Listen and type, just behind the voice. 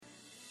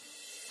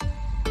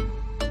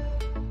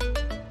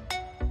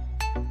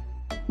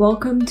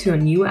Welcome to a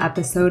new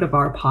episode of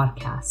our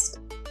podcast.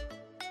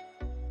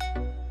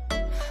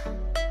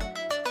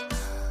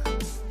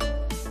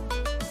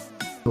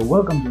 So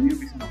welcome to a new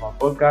episode of our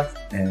podcast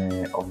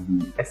of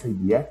the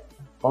SABF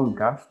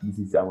podcast. This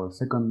is our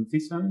second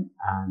season,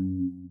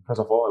 and first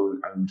of all, I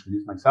will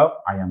introduce myself.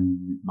 I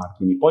am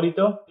Martín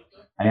Hipólito.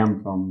 I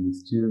am from the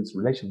Students'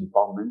 Relations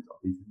Department of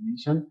this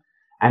institution,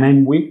 and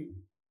I'm with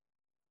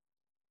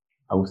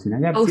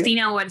Agustina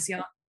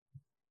Huercio.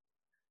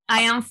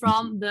 I am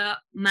from the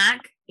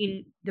MAC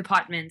in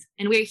department,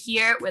 and we're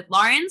here with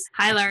Lawrence.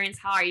 Hi, Lawrence.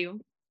 How are you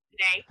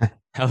today?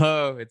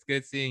 Hello. It's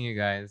good seeing you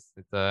guys.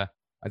 It's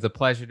a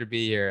pleasure to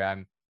be here.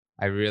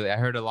 I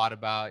heard a lot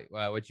about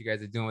what you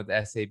guys are doing with the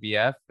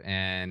SABF,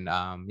 and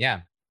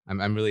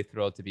I'm really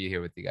thrilled to be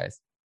here with you guys.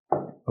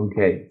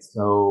 Okay,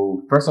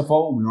 so first of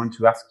all, we want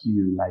to ask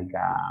you like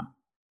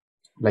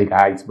an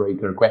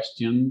icebreaker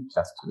question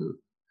just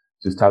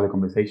to start the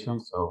conversation.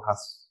 So,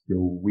 how's your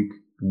week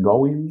been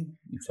going?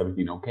 Is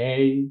everything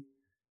okay?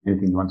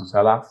 Anything you want to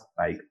tell us,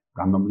 like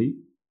randomly?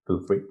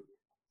 Feel free.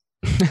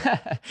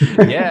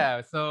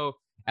 Yeah. So,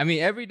 I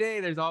mean, every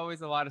day there's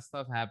always a lot of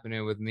stuff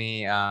happening with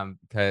me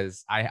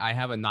because I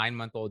have a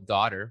 9-month-old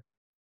daughter,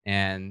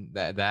 and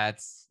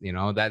that's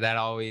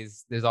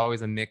always there's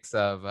always a mix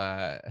of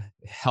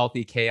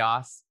healthy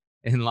chaos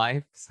in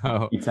life.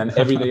 So it's an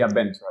everyday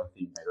adventure, I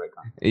think. I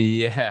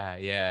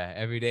reckon. Yeah,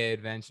 everyday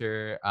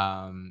adventure.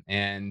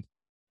 And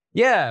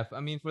yeah,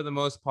 I mean, for the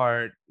most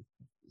part,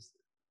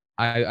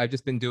 I've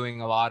just been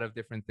doing a lot of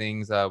different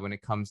things when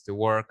it comes to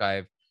work.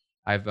 I've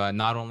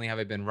not only have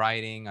I been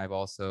writing, I've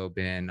also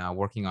been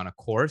working on a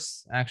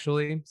course,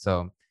 actually.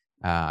 So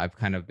I've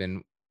kind of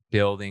been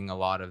building a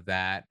lot of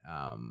that.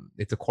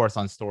 It's a course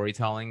on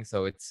storytelling.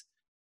 So it's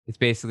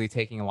basically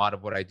taking a lot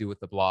of what I do with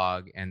the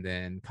blog and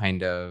then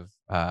kind of,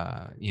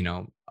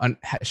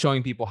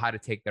 showing people how to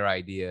take their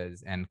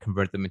ideas and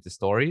convert them into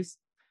stories.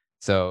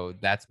 So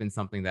that's been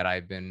something that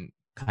I've been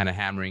kind of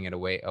hammering it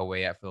away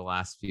at for the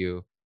last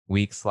few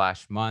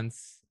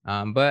weeks/months.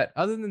 But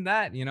other than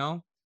that,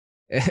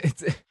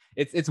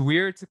 it's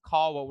weird to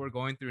call what we're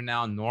going through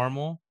now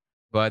normal,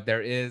 but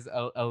there is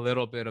a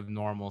little bit of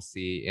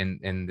normalcy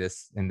in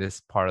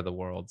this part of the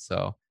world.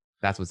 So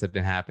that's what's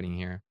been happening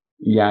here.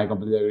 Yeah, I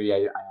completely agree.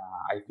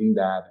 I think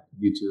that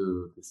due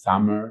to the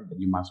summer that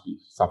you must be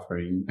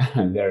suffering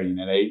there in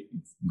LA, it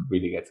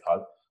really gets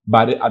hot.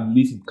 But at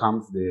least it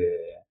comes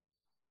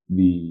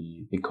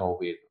the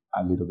COVID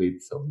a little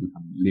bit, so you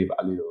can live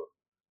a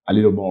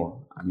little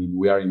more. I mean,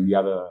 we are in the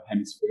other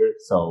hemisphere,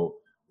 so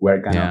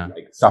we're kind of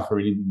like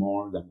suffering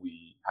more than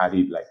we had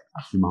it like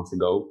a few months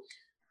ago.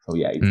 So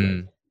yeah,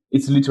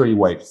 it's literally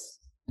waves.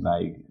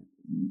 Like,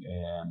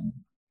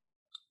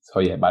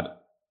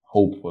 but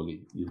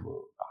hopefully it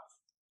will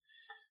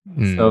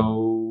pass.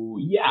 So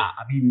yeah,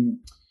 I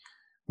mean,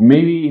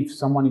 maybe if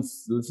someone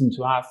is listening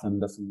to us and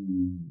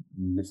doesn't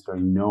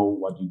necessarily know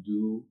what you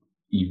do,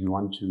 if you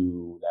want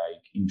to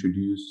like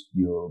introduce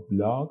your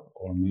blog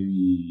or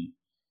maybe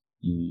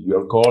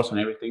your course and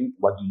everything,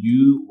 what do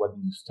you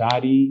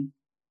study?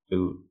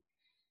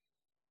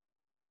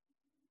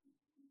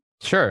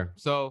 Sure.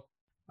 So,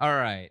 all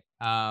right.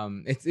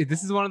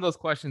 This is one of those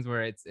questions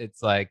where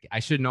it's like I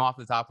should know off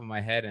the top of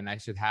my head and I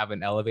should have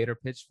an elevator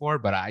pitch for,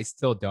 but I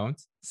still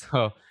don't.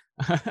 So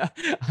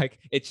like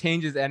it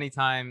changes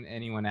anytime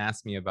anyone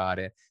asks me about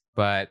it.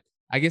 But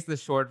I guess the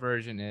short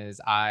version is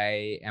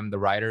I am the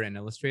writer and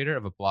illustrator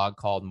of a blog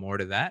called More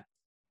to That.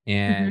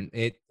 And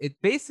it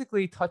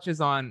basically touches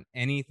on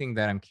anything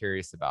that I'm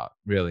curious about,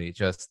 really. It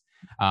just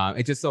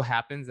so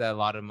happens that a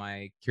lot of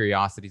my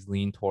curiosities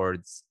lean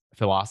towards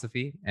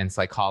philosophy and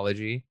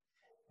psychology.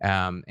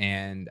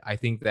 And I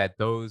think that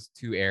those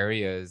two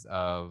areas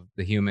of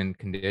the human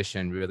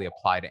condition really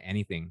apply to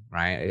anything,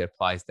 right? It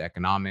applies to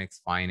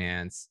economics,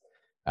 finance,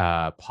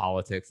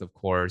 politics, of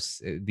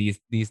course.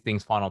 These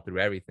things funnel through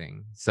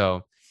everything.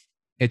 So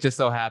it just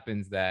so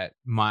happens that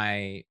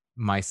my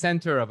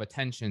center of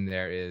attention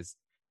there is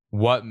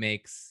what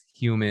makes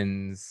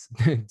humans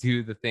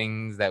do the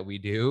things that we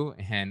do,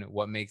 and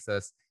what makes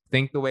us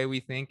think the way we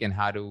think, and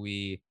how do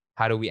we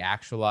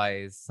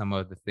actualize some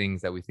of the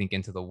things that we think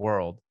into the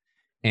world.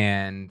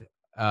 And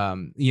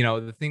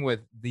the thing with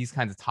these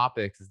kinds of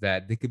topics is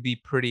that they could be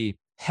pretty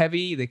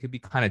heavy, they could be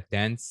kind of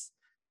dense.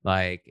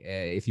 Like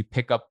if you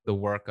pick up the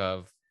work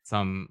of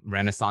some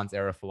Renaissance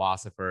era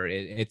philosopher,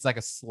 it's like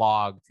a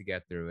slog to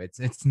get through.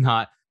 It's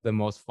not the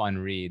most fun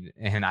read,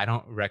 and I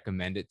don't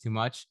recommend it too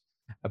much.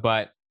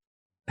 But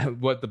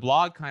what the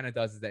blog kind of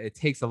does is that it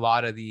takes a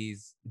lot of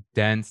these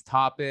dense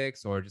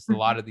topics or just a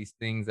lot of these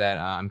things that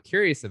I'm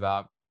curious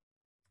about,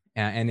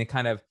 and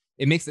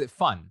it makes it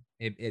fun.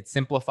 It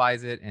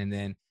simplifies it, and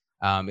then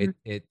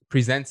it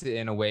presents it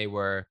in a way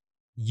where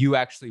you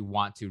actually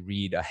want to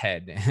read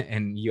ahead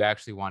and you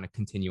actually want to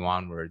continue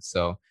onwards.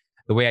 So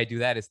the way I do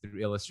that is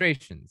through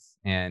illustrations.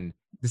 And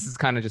this is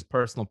kind of just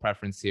personal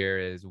preference here,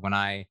 is when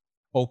I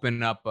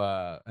open up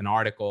an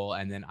article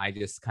and then I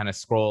just kind of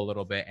scroll a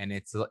little bit and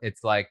it's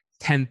like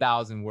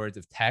 10,000 words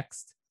of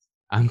text,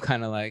 I'm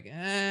kind of like,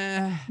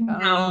 I don't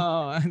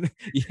know.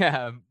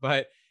 Yeah,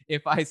 but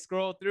if I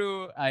scroll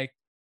through, like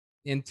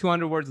in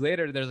 200 words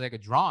later, there's like a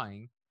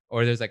drawing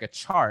or there's like a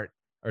chart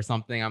or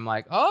something. I'm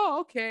like,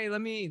 oh, okay,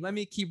 let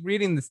me keep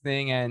reading this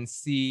thing and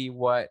see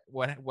what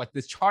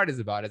this chart is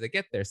about as I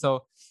get there.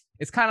 So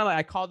it's kind of like,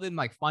 I call them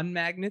like fun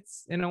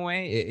magnets in a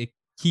way. It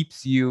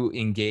keeps you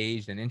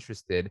engaged and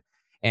interested.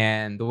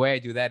 And the way I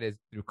do that is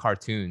through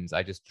cartoons.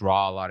 I just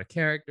draw a lot of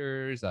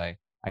characters. I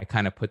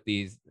kind of put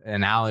these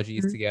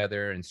analogies Mhm.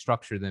 together and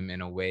structure them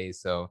in a way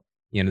so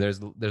there's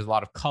a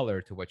lot of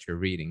color to what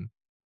you're reading.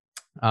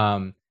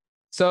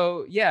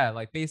 So yeah,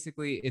 like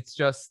basically it's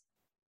just,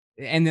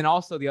 and then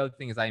also the other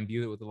thing is I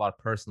imbue it with a lot of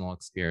personal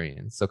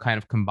experience. So kind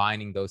of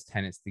combining those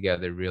tenets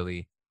together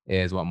really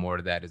is what More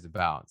to That is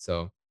about.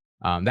 So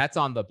that's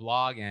on the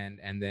blog, and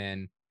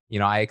then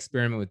I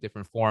experiment with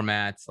different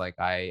formats. Like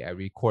I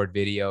record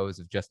videos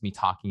of just me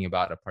talking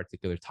about a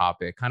particular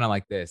topic, kind of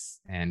like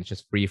this, and it's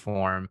just free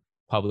form.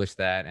 Publish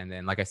that, and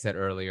then like I said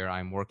earlier,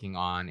 I'm working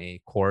on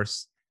a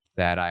course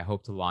that I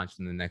hope to launch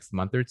in the next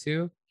month or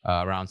two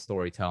around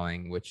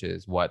storytelling, which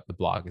is what the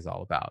blog is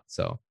all about.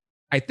 So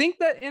I think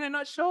that in a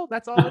nutshell,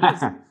 that's all it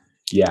is.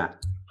 Yeah,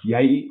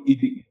 yeah.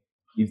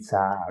 It's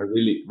a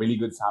really really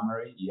good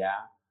summary. Yeah.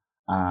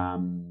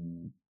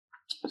 Um,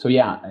 so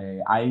yeah,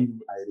 I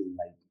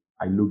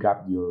look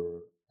up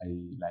I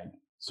like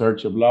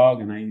search your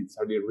blog and I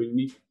started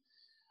reading it.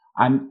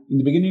 And in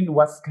the beginning, it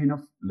was kind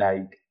of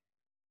like,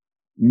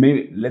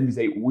 maybe let me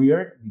say,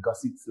 weird,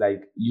 because it's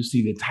like you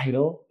see the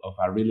title of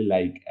a really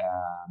like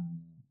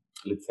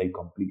let's say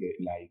complicated,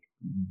 like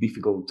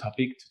difficult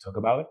topic to talk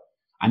about,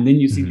 and then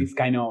you see Mhm. this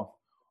kind of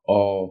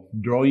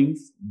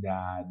drawings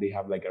that they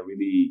have like a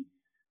really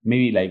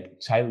maybe like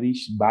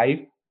childish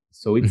vibe.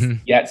 So it's,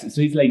 Mhm. yeah,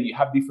 so it's like you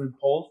have different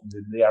posts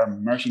that they are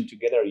merging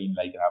together in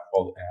like a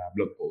blog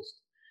post.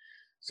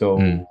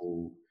 Mm.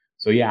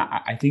 So yeah,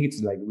 I think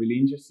it's like really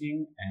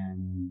interesting,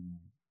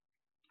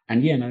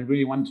 and yeah, and I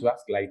really want to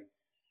ask, like,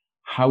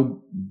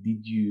 how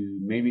did you,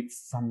 maybe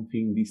it's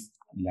something, this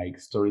like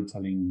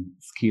storytelling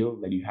skill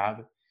that you have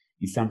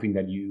is something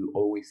that you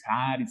always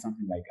had, it's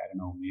something like, I don't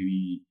know,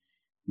 maybe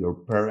your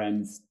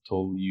parents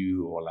told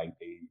you, or like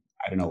they,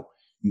 I don't know,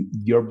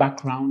 your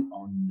background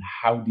on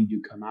how did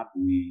you come up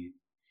with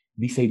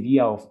this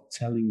idea of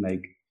telling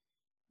like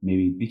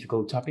maybe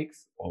difficult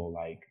topics, or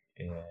like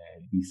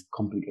these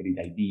complicated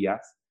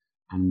ideas,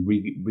 and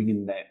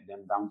bringing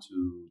them down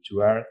to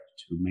earth,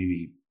 to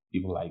maybe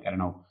people like, I don't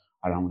know,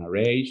 around our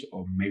age,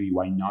 or maybe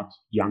why not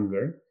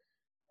younger.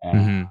 uh,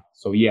 Mhm.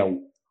 so yeah,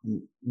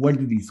 where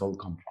did this all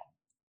come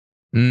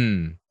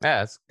Yeah,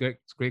 that's good.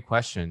 It's a great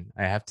question.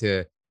 I have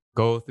to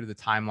go through the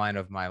timeline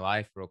of my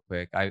life real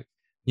quick. I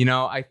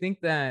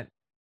think that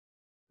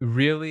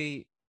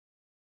really,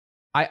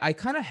 I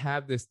kind of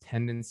have this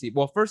tendency.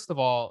 Well, first of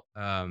all,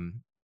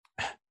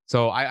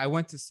 so I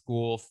went to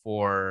school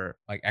for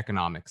like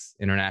economics,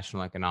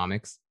 international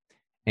economics,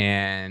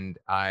 and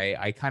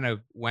I kind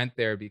of went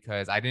there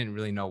because I didn't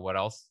really know what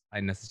else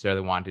I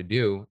necessarily wanted to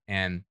do.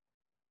 And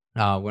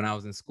when I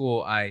was in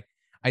school, I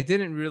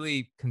didn't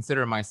really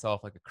consider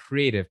myself like a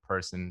creative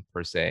person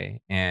per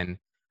se, and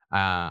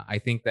I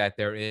think that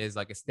there is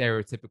like a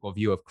stereotypical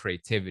view of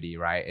creativity,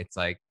 right? It's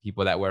like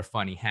people that wear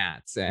funny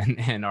hats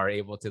and are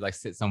able to like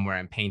sit somewhere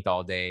and paint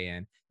all day,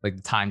 and like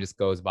the time just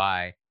goes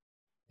by.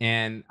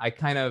 And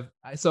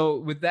so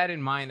with that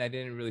in mind, I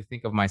didn't really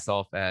think of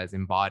myself as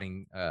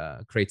embodying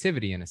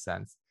creativity in a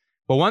sense.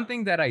 But one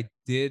thing that I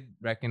did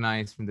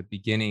recognize from the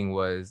beginning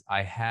was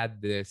I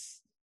had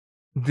this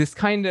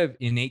kind of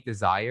innate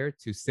desire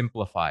to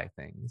simplify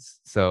things.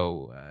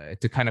 So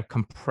to kind of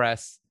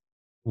compress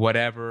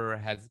whatever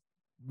has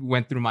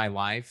went through my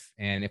life,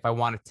 and if I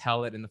want to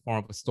tell it in the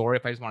form of a story,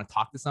 if I just want to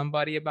talk to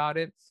somebody about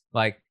it,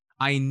 like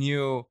I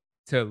knew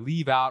to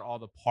leave out all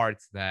the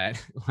parts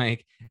that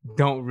like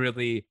don't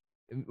really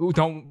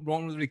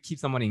won't really keep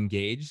someone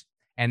engaged,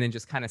 and then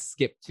just kind of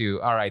skip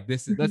to, all right,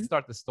 this is, let's Mhm.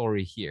 start the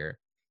story here.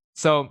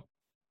 So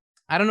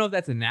I don't know if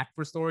that's a knack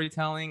for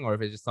storytelling or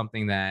if it's just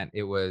something that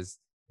it was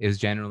is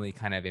generally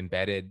kind of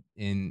embedded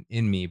in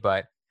me.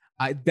 But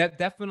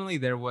definitely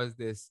there was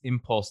this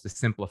impulse to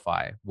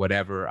simplify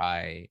whatever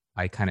I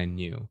kind of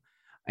knew.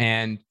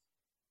 And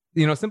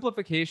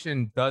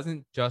simplification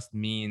doesn't just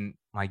mean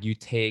like you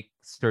take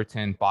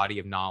certain body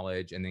of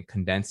knowledge and then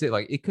condense it.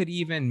 Like it could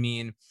even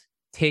mean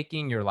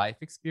taking your life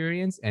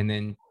experience and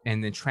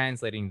then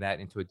translating that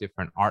into a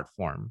different art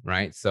form,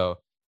 right? So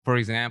for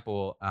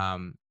example,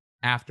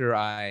 after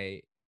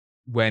I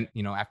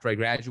after I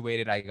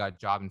graduated, I got a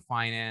job in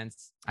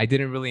finance. I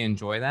didn't really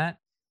enjoy that.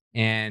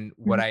 And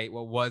Mhm.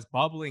 what was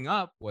bubbling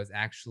up was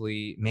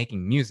actually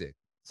making music.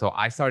 So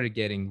I started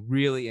getting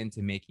really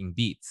into making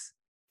beats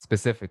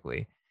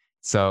specifically.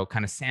 So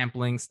kind of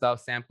sampling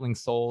stuff, sampling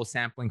soul,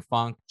 sampling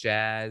funk,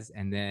 jazz,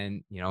 and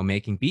then,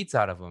 making beats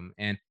out of them.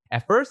 And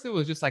at first it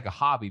was just like a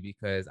hobby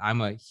because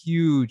I'm a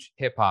huge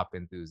hip hop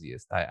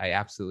enthusiast. I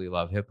absolutely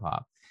love hip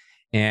hop.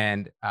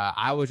 And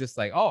I was just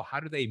like, oh,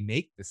 how do they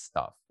make this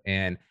stuff?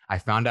 And I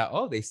found out,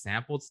 oh, they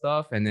sampled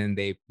stuff and then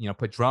they,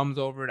 put drums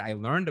over it. I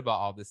learned about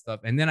all this stuff.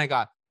 And then I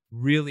got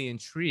really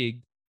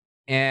intrigued.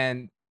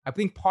 And I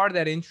think part of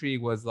that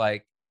intrigue was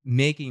like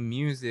making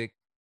music.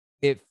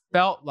 It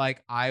felt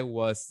like I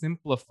was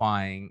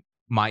simplifying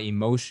my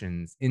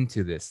emotions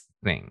into this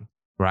thing,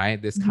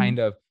 right? This Mhm. kind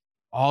of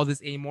all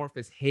this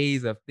amorphous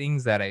haze of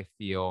things that I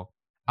feel,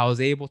 I was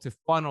able to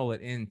funnel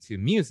it into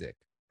music.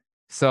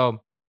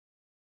 So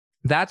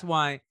that's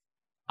why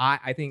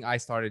I think I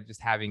started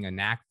just having a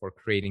knack for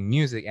creating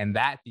music. And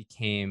that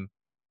became,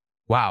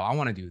 wow, I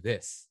want to do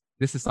this.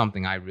 This is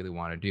something I really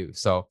want to do.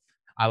 So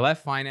I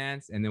left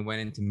finance and then went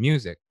into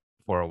music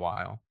for a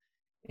while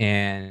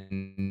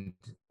and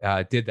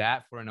did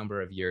that for a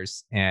number of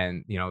years.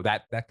 And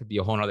that could be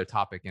a whole nother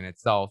topic in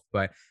itself.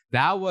 But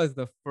that was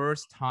the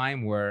first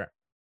time where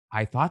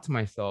I thought to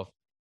myself,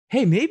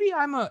 hey, maybe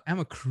I'm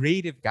a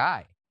creative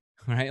guy,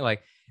 right?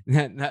 Like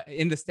in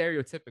the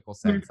stereotypical Mm.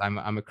 sense,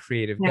 I'm a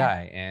creative Yeah.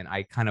 guy, and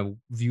I kind of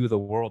view the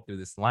world through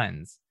this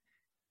lens.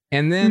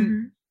 And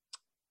then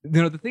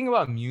Mhm. the thing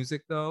about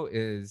music though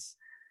is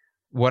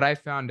what I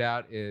found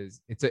out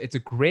is it's a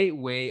great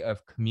way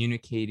of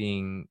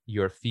communicating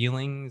your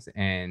feelings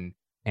and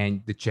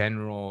the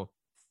general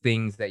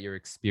things that you're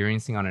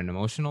experiencing on an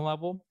emotional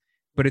level.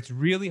 But it's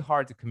really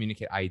hard to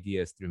communicate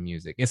ideas through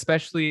music,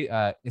 especially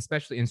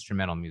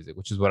instrumental music,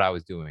 which is what I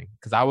was doing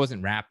because I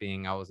wasn't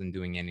rapping, I wasn't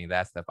doing any of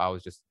that stuff. I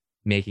was just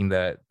making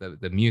the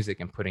music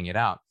and putting it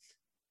out.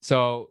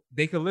 So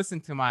they could listen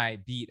to my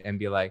beat and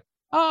be like,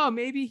 oh,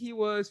 maybe he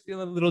was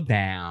feeling a little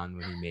down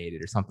when he made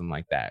it or something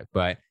like that.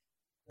 But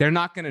they're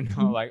not going to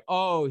know Mhm. like,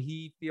 oh,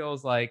 he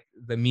feels like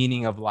the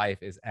meaning of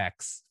life is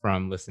X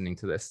from listening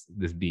to this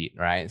beat,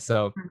 right?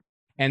 So,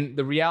 and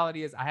the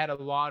reality is I had a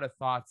lot of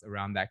thoughts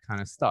around that kind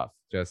of stuff.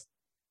 Just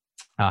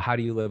how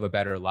do you live a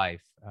better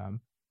life?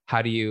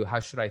 How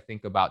should I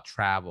think about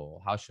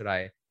travel? How should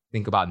I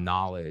think about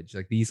knowledge?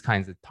 Like these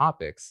kinds of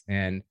topics.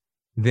 And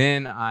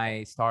then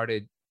I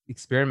started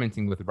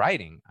experimenting with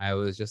writing. I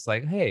was just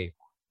like, hey,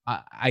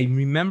 I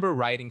remember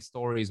writing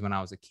stories when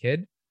I was a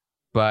kid,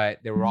 but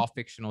they were Mhm. all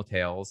fictional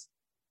tales.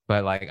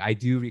 But like I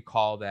do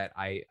recall that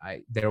I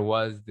there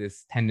was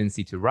this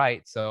tendency to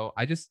write, so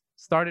I just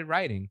started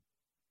writing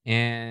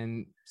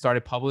and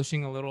started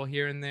publishing a little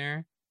here and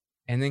there,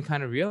 and then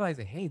kind of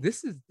realizing, hey,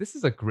 this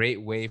is a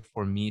great way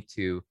for me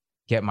to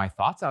get my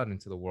thoughts out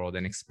into the world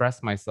and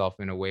express myself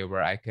in a way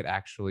where I could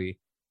actually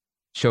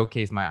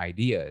showcase my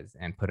ideas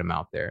and put them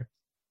out there.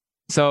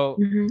 So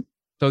Mhm.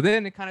 so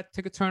then it kind of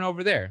took a turn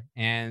over there.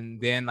 And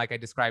then, like I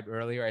described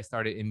earlier, I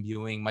started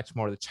imbuing much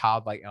more of the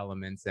childlike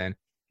elements. And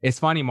it's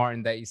funny,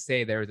 Martin, that you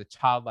say there is a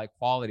childlike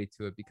quality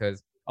to it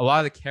because a lot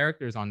of the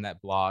characters on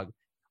that blog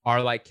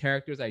are like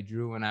characters I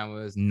drew when I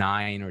was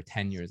 9 or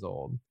 10 years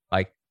old,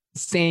 like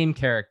same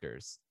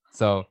characters.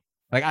 So,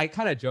 like, I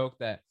kind of joke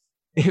that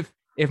if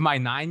my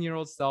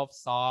 9-year-old self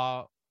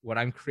saw what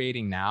I'm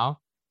creating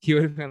now, he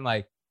would have been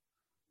like,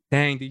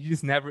 dang, dude, you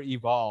just never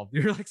evolved.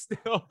 You're like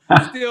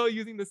still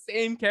using the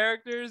same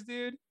characters,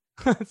 dude.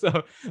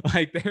 So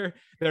like there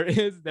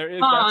is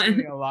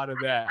definitely On. a lot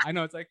of that. I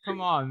know it's like,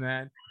 come on,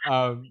 man.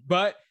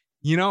 But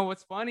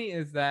what's funny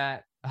is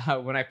that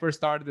when I first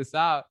started this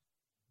out,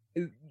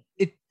 it,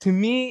 it to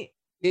me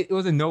it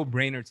was a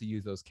no-brainer to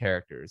use those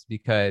characters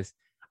because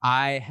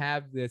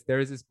there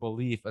is this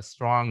belief, a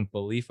strong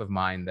belief of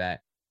mine that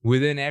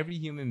within every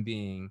human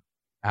being,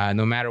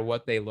 no matter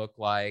what they look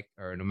like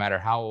or no matter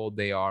how old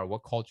they are, what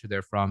culture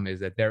they're from,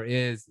 is that there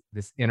is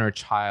this inner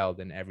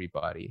child in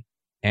everybody.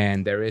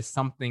 And there is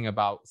something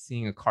about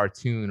seeing a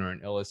cartoon or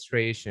an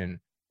illustration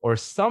or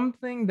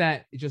something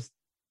that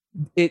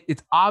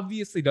it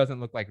obviously doesn't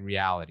look like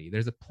reality.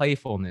 There's a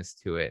playfulness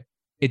to it.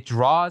 It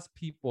draws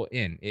people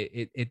in.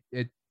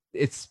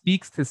 It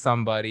speaks to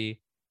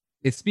somebody.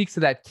 It speaks to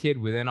that kid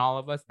within all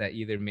of us that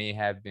either may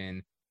have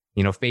been,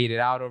 faded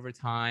out over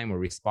time or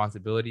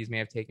responsibilities may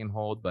have taken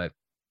hold, but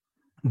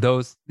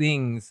those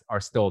things are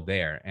still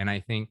there. And I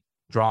think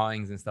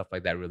drawings and stuff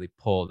like that really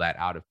pull that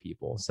out of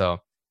people. So,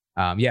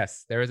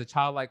 yes, there is a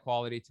childlike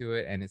quality to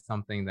it, and it's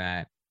something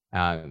that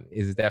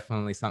is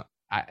definitely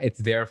it's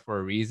there for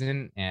a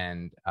reason,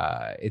 and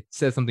it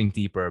says something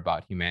deeper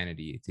about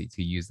humanity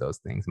to use those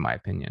things, in my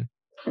opinion.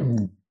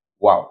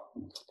 Wow.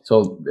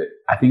 So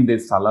I think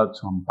there's a lot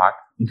to unpack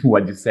in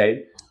what you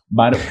said.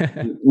 But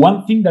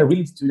one thing that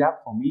really stood out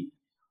for me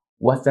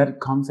was that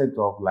concept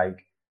of like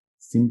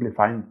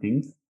simplifying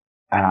things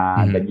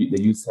Mhm. that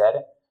you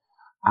said.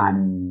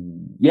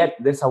 And yet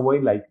there's a way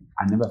like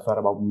I never thought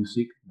about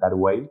music that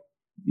way.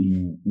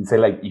 Instead,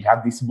 like you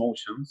have these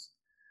emotions,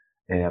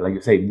 like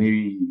you say,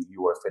 maybe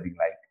you were feeling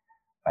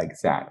like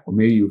sad, or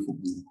maybe you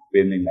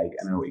feeling like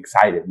I don't know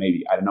excited,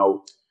 maybe I don't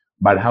know,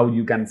 but how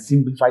you can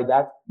simplify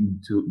that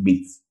into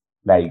beats,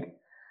 like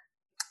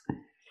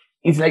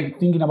it's like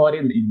thinking about it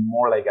in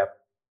more like a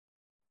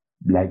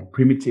like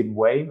primitive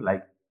way,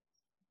 like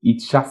it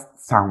just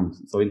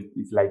sounds. So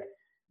it's like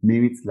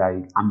maybe it's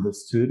like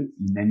understood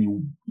in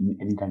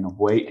any kind of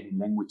way, any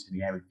language,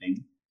 any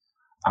everything.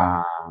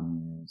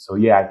 So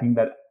yeah, I think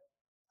that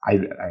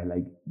I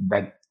like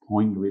that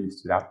point really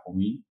stood out for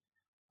me.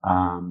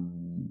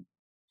 Um,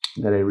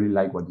 that I really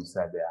like what you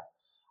said there.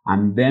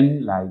 And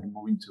then like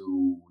moving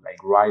to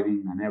like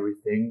writing and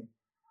everything.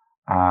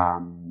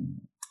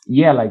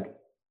 yeah, like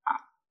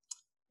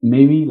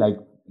maybe like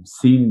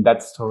seeing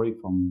that story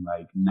from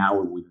like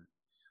now with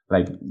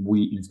like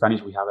we in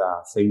Spanish we have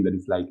a saying that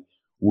it's like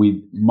with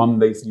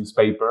Monday's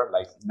newspaper,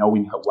 like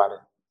knowing what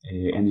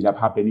ended up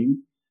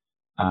happening.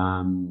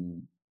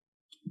 Um,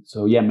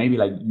 so yeah, maybe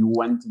like you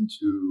went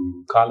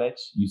into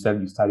college. You said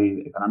you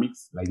studied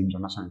economics, like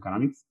international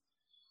economics.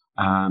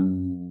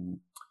 Um,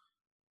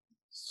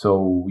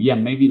 so yeah,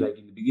 maybe like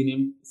in the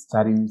beginning,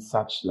 studying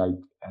such like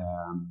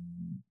um,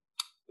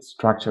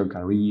 structured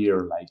career,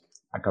 like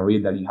a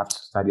career that you have to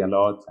study a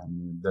lot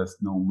and there's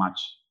no much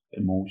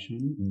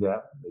emotion in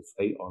there, let's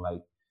say, or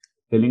like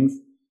feelings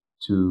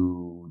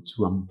to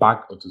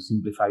unpack or to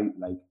simplify.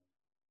 Like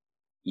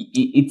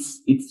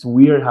it's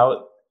weird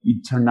how it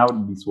turned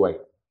out this way.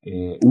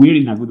 Weird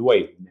in a good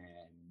way.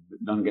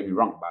 Don't get me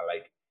wrong, but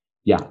like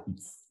yeah,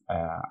 it's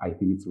I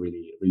think it's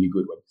really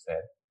good what you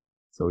said.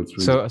 So it's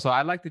really So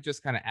I'd like to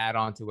just kind of add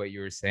on to what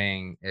you were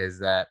saying is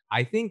that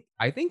I think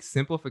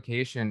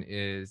simplification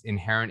is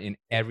inherent in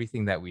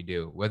everything that we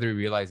do, whether we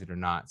realize it or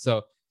not.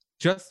 So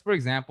just for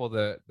example,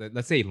 the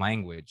let's say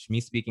language, me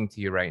speaking to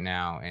you right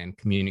now and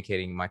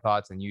communicating my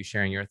thoughts and you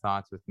sharing your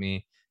thoughts with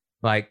me,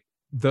 like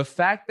the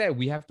fact that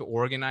we have to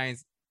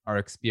organize our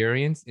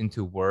experience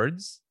into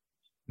words,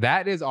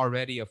 that is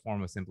already a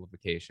form of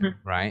simplification,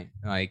 right?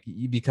 Like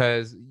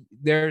because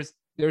there's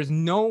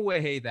no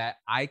way that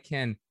I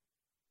can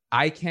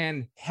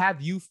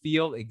have you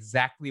feel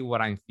exactly what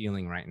I'm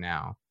feeling right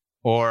now.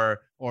 Or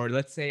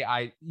let's say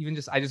I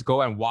just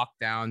go and walk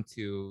down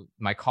to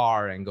my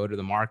car and go to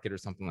the market or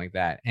something like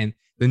that. And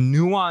the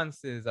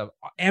nuances of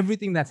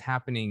everything that's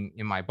happening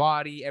in my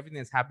body, everything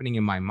that's happening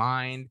in my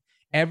mind,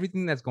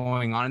 everything that's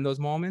going on in those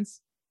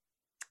moments,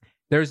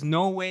 there's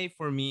no way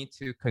for me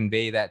to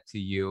convey that to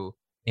you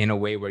in a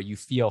way where you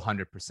feel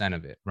 100%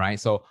 of it, right?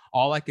 So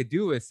all I could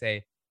do is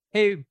say,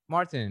 hey,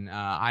 Martin,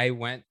 I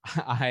went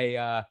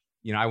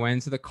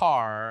into the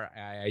car,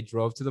 I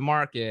drove to the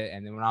market,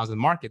 and then when I was in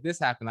the market, this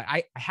happened.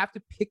 Like I have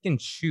to pick and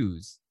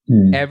choose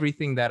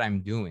everything that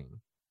I'm doing,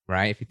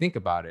 right? If you think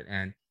about it.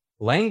 And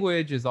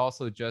language is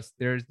also just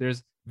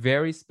there's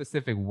very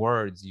specific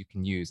words you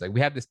can use. Like we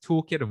have this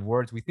toolkit of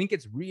words. We think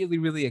it's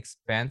really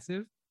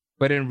expansive,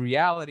 but in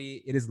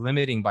reality, it is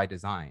limiting by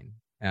design.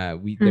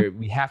 We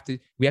have to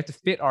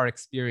fit our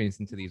experience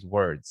into these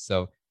words.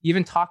 So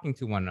even talking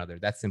to one another,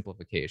 that's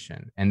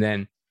simplification. And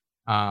then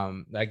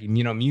like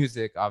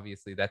music,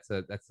 obviously that's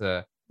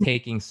a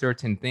taking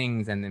certain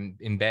things and then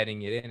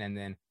embedding it in. And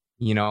then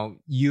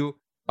you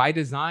by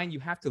design you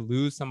have to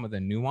lose some of the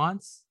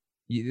nuance.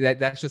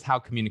 That's just how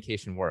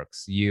communication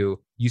works. You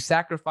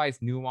sacrifice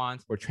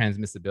nuance for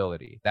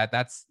transmissibility.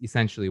 That's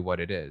essentially what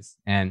it is.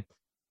 And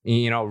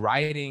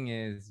writing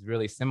is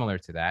really similar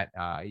to that.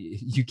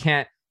 You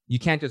can't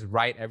just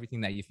write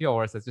everything that you feel,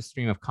 or it's just a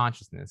stream of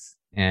consciousness.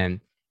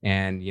 And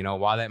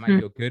while that might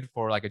feel good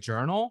for like a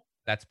journal,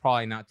 that's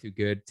probably not too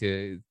good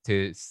to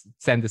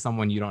send to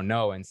someone you don't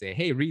know and say,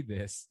 hey, read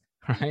this,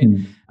 right?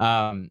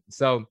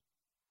 So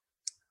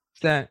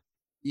that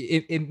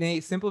it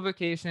may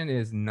simplification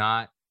is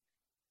not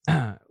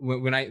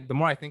the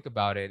more I think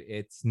about it,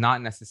 it's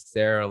not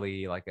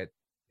necessarily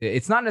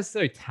it's not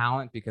necessarily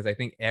talent, because I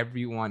think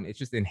it's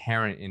just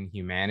inherent in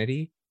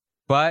humanity,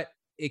 but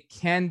it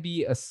can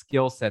be a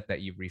skill set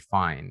that you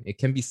refine. It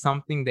can be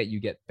something that you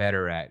get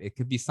better at. It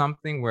could be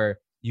something where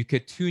you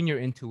could tune your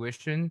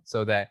intuition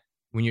so that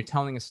when you're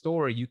telling a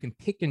story, you can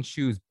pick and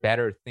choose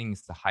better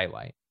things to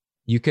highlight.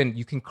 You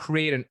can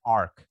create an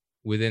arc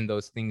within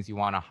those things you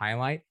want to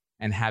highlight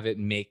and have it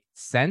make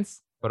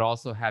sense, but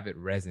also have it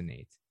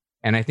resonate.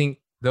 And I think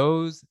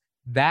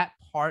that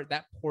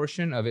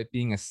portion of it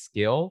being a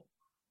skill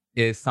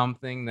is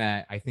something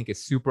that I think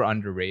is super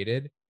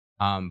underrated.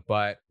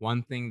 But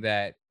one thing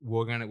that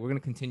we're gonna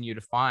continue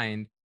to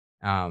find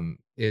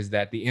is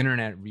that the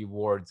internet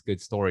rewards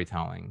good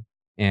storytelling,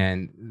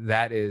 and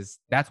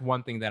that's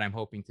one thing that I'm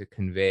hoping to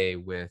convey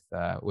with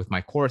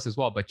my course as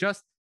well. But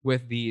just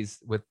with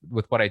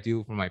what I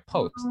do for my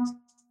posts,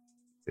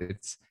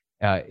 it's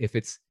if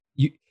it's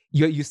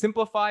you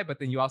simplify, but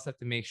then you also have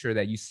to make sure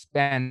that you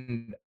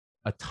spend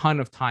a ton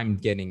of time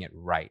getting it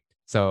right.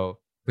 So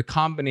the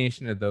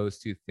combination of those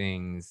two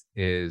things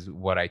is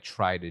what I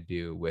try to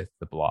do with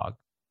the blog.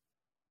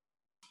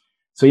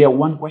 So yeah,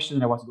 one question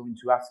that I was going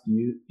to ask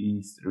you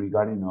is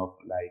regarding of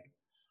like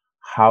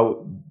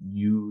how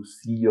you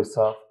see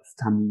yourself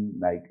standing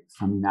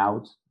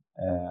out.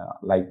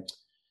 Like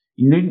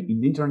in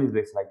the internet,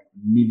 there's like a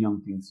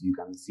million things you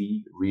can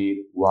see,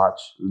 read,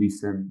 watch,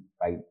 listen.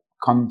 Like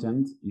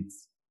content,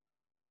 it's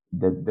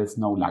that there's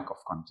no lack of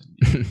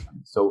content.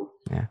 So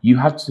Yeah. you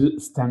have to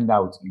stand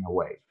out in a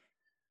way.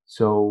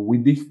 So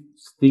with this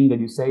thing that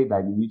you say,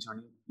 like in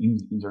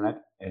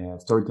internet,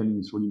 storytelling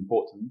is really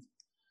important.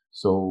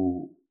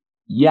 So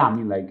yeah, I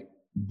mean, like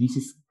this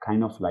is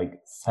kind of like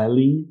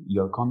selling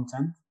your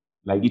content.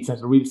 Like it's a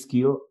real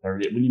skill, a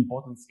really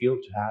important skill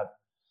to have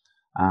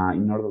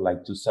in order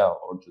like to sell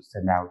or to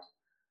stand out.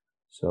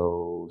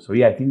 So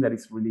yeah, I think that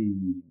is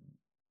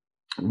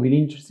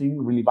really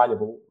interesting, really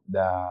valuable.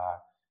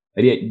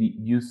 But yeah,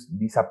 use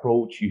this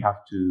approach you have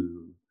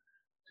to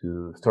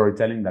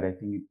storytelling that I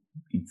think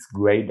it's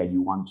great that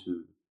you want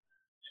to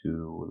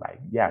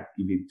like, yeah,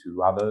 give it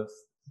to others,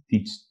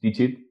 teach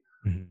it,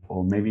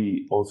 or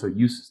maybe also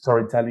use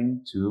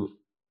storytelling to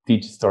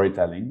teach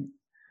storytelling.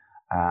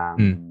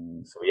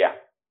 So yeah,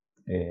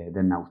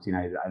 then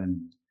Agustina, I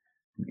don't,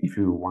 if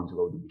you want to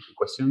go to the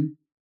question.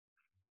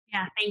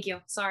 Yeah, thank you.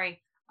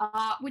 Sorry.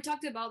 We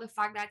talked about the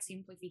fact that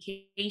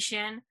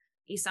simplification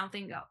is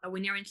something that we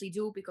inherently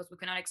do because we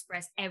cannot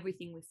express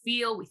everything we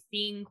feel, we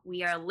think,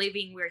 we are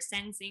living, we are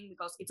sensing,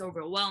 because it's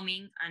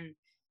overwhelming and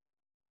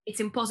it's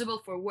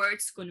impossible for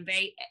words to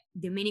convey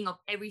the meaning of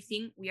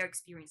everything we are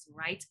experiencing,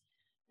 right?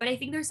 But I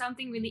think there's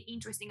something really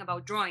interesting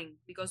about drawing,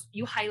 because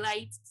you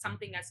highlight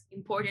something that's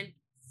important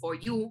for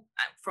you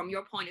from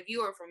your point of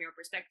view or from your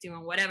perspective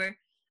and whatever.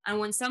 And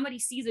when somebody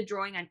sees a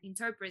drawing and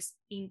interprets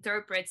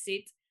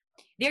it,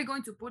 they're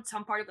going to put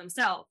some part of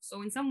themselves.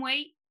 So in some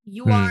way,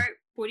 you are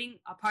putting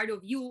a part of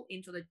you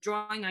into the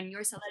drawing and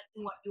you're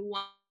selecting what you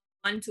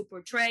want to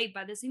portray.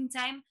 But at the same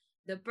time,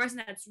 the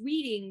person that's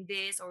reading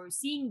this or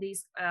seeing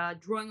this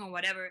drawing or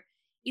whatever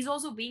is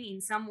also being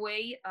in some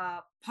way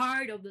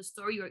part of the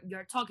story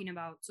you're talking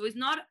about. So it's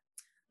not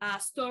a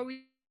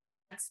story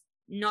that's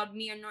not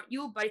me or not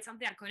you, but it's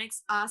something that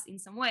connects us in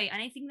some way.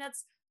 And I think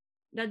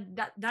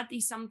that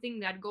is something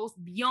that goes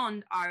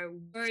beyond our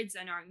words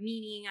and our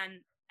meaning.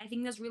 And I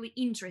think that's really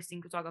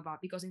interesting to talk about,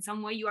 because in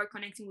some way you are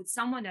connecting with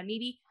someone that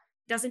maybe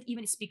doesn't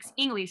even speak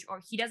English, or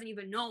he doesn't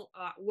even know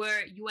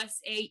where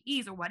USA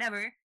is or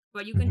whatever,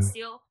 but you can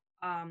still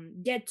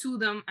get to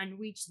them and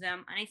reach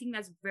them. And I think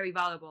that's very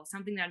valuable,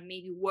 something that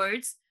maybe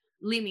words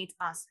limit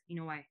us in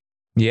a way.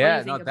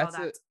 Yeah, no,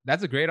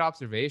 that's a great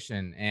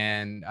observation.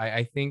 And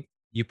I think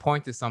you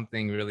point to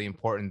something really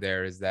important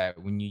there, is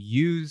that when you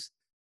use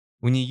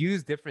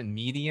different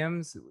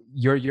mediums,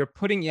 you're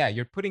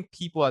putting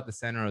people at the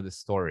center of the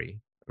story,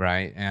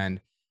 right?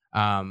 And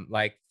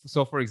like,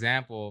 so for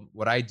example,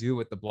 what I do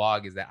with the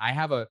blog is that I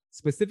have a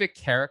specific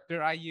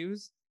character I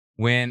use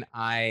when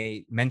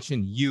I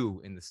mention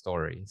you in the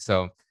story.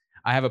 So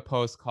I have a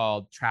post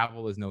called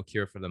 "Travel is no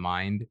cure for the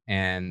mind,"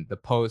 and the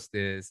post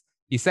is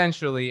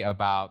essentially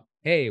about,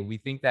 hey, we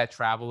think that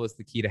travel is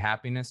the key to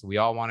happiness. We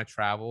all want to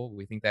travel.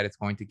 We think that it's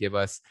going to give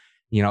us,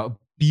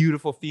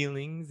 beautiful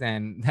feelings,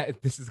 and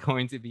that this is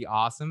going to be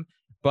awesome.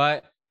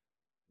 But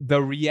the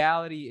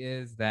reality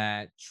is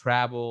that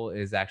travel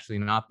is actually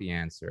not the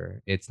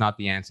answer. It's not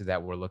the answer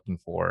that we're looking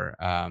for.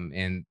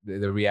 And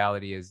the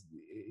reality is,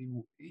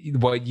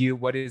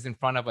 what is in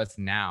front of us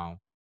now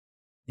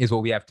is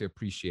what we have to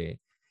appreciate.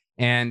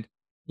 And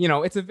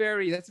that's a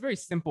very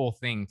simple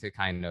thing to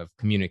kind of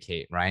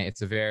communicate, right?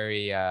 It's a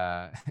very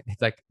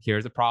it's like,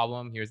 here's a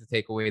problem, here's the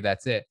takeaway,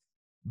 that's it.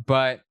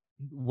 But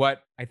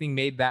what I think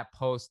made that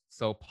post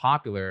so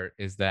popular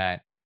is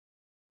that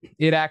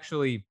it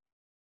actually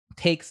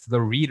takes the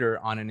reader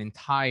on an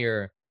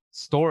entire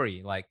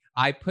story. Like,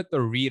 I put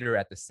the reader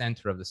at the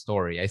center of the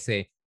story. I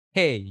say,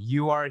 hey,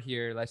 you are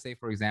here. Let's say,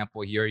 for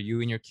example, you're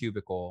you in your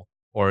cubicle,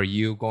 or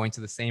you going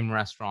to the same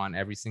restaurant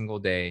every single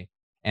day.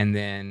 And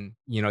then,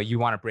 you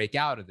want to break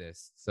out of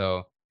this.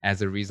 So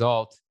as a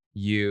result,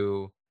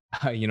 you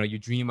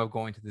dream of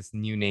going to this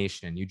new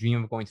nation. You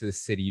dream of going to the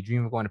city. You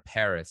dream of going to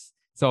Paris.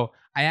 So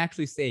I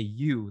actually say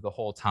you the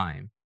whole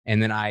time.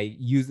 And then I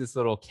use this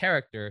little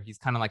character. He's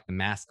kind of like the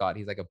mascot.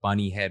 He's like a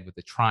bunny head with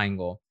a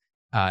triangle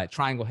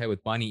head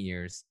with bunny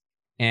ears.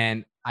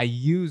 And I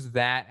use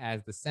that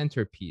as the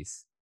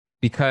centerpiece,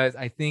 because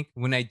I think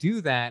when I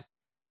do that,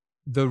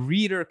 the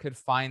reader could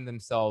find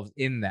themselves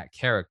in that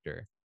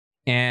character.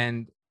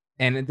 And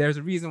there's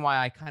a reason why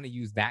I kind of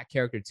use that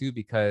character too,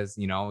 because,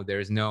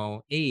 there's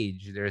no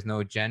age, there's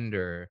no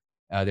gender,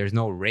 there's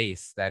no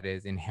race that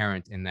is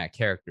inherent in that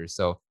character.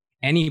 So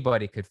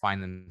anybody could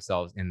find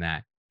themselves in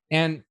that.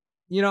 And,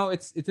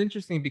 it's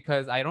interesting,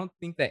 because I don't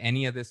think that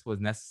any of this was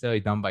necessarily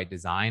done by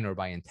design or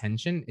by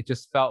intention. It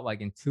just felt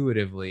like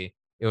intuitively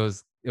it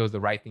was the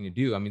right thing to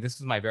do. I mean, this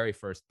was my very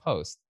first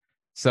post.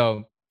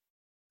 So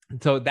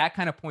that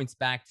kind of points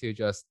back to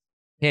just,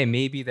 hey,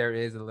 maybe there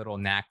is a little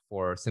knack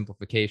for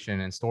simplification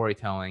and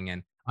storytelling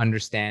and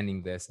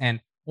understanding this. And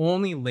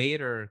only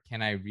later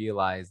can I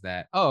realize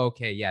that, oh,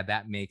 okay, yeah,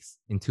 that makes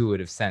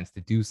intuitive sense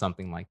to do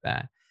something like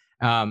that.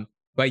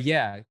 But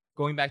yeah,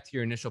 going back to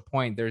your initial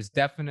point, there's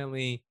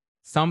definitely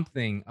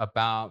something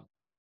about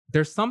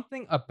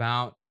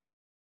the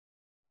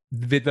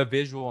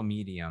visual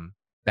medium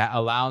that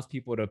allows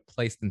people to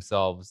place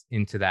themselves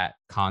into that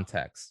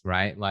context,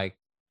 right? Like,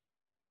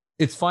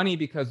 it's funny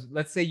because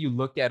let's say you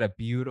look at a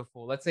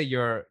beautiful, let's say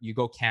you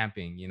go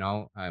camping,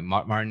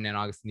 Martin and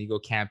Augustine, you go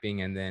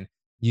camping, and then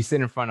you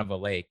sit in front of a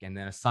lake, and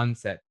then a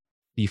sunset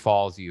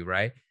befalls you,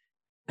 right?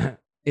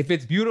 If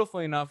it's beautiful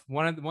enough,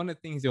 one of the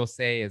things you'll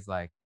say is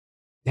like,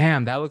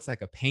 damn, that looks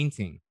like a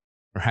painting,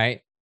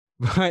 right?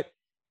 But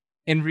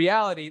in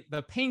reality,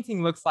 the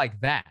painting looks like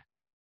that.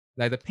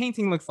 Like, the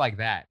painting looks like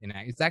that, and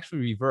it's actually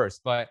reversed.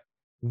 But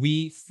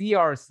we see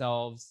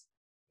ourselves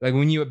like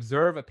when you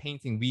observe a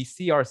painting, we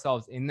see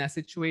ourselves in that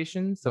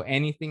situation. So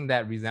anything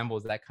that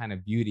resembles that kind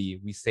of beauty,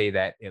 we say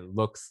that it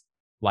looks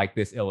like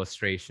this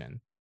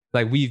illustration.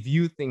 Like we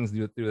view things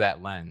through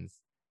that lens.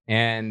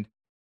 And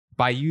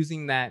by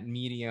using that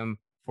medium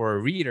for a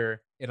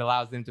reader, it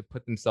allows them to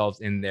put themselves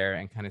in there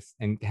and kind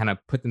of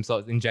put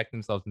themselves, inject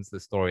themselves into the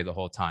story the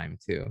whole time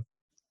too.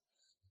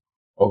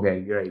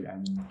 Okay, great.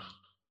 And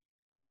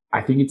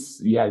I think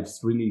it's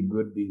really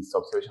good, this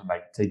observation,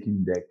 like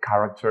taking the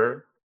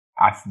character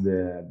as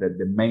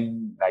the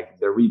main, like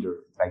the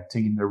reader, like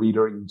taking the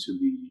reader into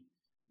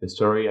the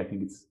story. I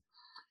think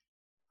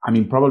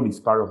probably it's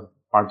part of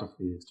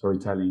the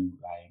storytelling.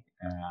 Like,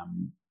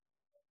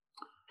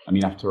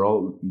 after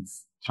all,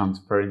 it's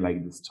transferring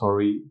like the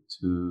story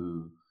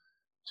to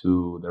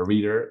the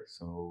reader.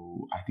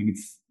 So I think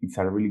it's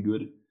a really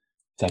good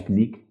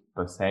technique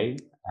per se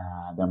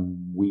that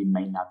we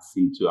may not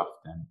see too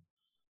often.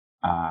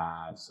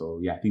 So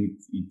yeah, I think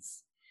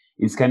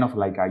it's kind of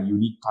like a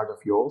unique part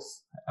of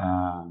yours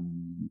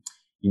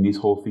in this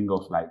whole thing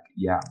of like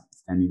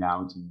standing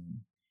out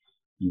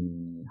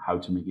in how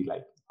to make it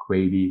like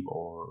creative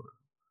or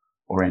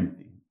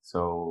anything.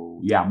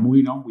 So yeah,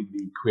 moving on with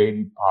the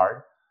creative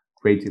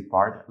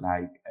part,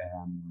 like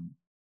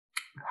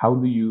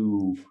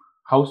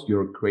how's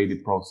your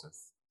creative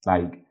process?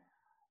 Like,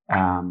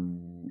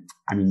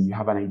 you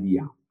have an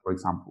idea, for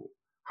example.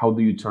 How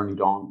do you turn it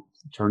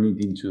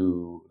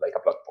into like a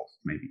blog post,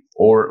 maybe,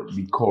 or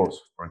the course,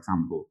 for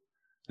example?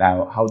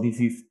 Now, how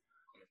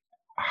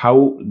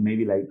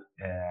maybe like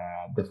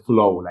the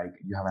flow, like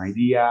you have an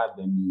idea,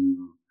 then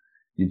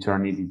you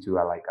turn it into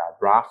like a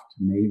draft,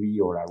 maybe,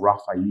 or a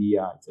rough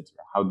idea, etc.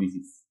 How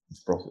this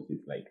process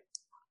is like?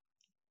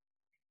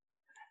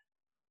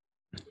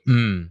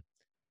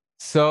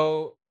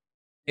 So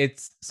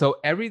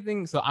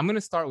everything. So I'm going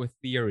to start with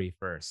theory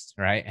first,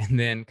 right? And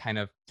then kind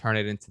of turn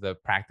it into the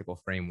practical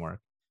framework.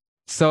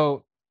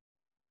 So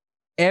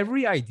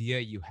every idea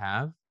you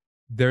have,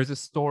 there's a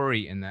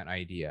story in that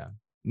idea.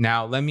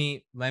 Now let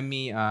me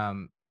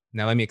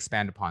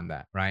expand upon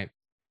that, right?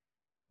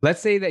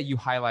 Let's say that you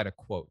highlight a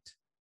quote,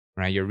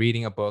 right? You're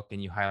reading a book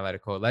and you highlight a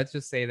quote. Let's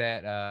just say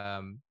that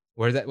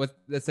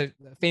that's a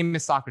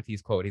famous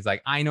Socrates quote. He's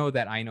like, "I know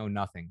that I know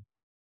nothing,"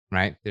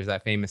 right? There's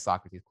that famous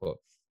Socrates quote.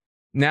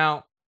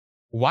 Now,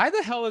 why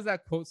the hell is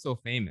that quote so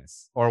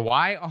famous? Or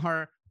why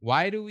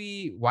do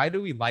we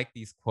like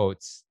these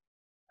quotes?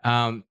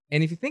 And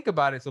if you think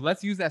about it, so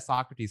let's use that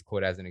Socrates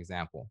quote as an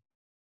example.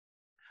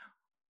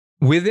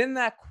 Within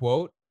that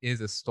quote is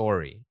a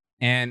story,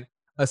 and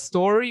a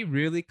story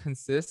really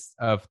consists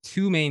of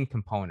two main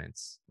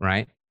components,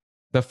 right?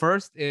 The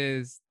first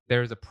is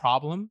there's a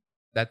problem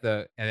that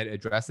it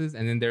addresses,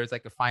 and then there's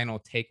like a final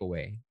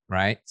takeaway,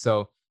 right?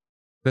 So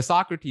the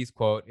Socrates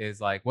quote is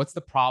like, what's the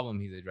problem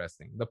he's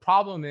addressing? The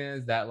problem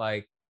is that,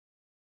 like,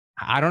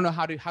 I don't know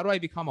how do I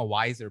become a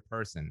wiser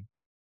person,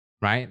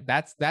 right?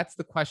 That's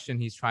the question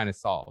he's trying to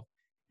solve.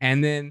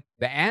 And then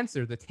the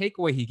answer, the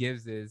takeaway he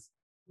gives is,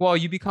 well,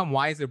 you become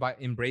wiser by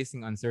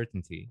embracing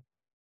uncertainty,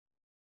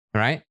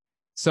 right?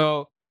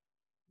 So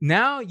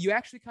now you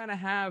actually kind of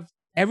have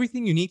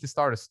everything you need to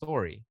start a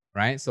story,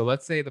 right? So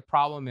let's say the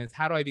problem is,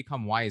 how do I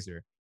become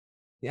wiser?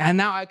 And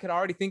now I could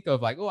already think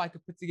of like, oh, I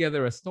could put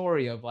together a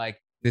story of like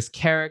this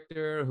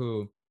character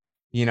who,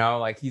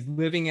 like he's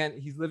living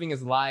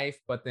his life,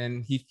 but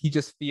then he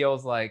just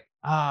feels like,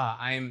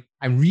 I'm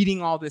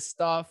reading all this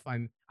stuff,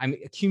 I'm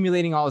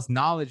accumulating all this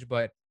knowledge,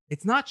 but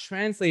it's not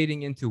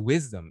translating into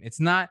wisdom.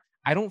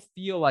 I don't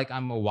feel like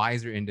I'm a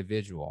wiser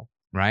individual,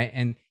 right?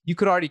 And you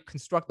could already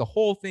construct the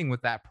whole thing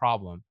with that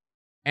problem.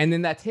 And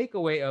then that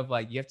takeaway of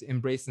like, you have to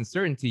embrace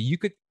uncertainty, you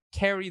could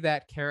carry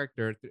that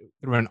character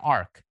through an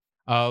arc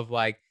of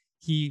like,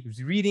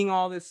 he's reading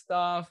all this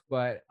stuff,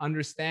 but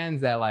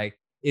understands that like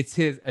it's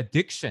his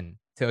addiction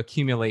to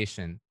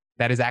accumulation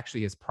that is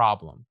actually his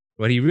problem.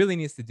 What he really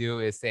needs to do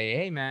is say,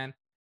 hey man,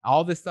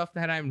 all this stuff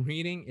that I'm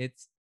reading,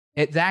 it's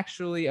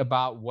actually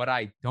about what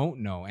I don't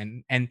know,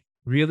 and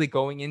really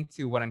going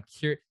into what I'm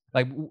curious,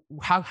 like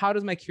how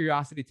does my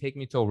curiosity take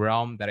me to a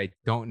realm that I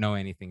don't know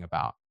anything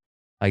about?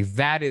 Like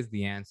that is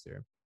the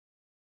answer.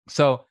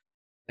 So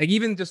like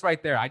even just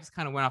right there, I just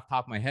kind of went off the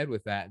top of my head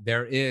with that.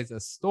 There is a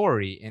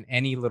story in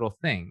any little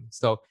thing.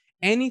 So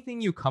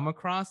anything you come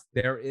across,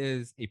 there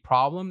is a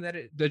problem that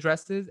it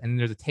addresses, and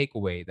there's a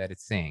takeaway that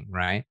it's saying,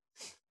 right?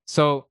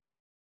 So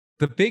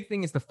the big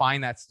thing is to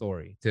find that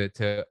story,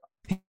 to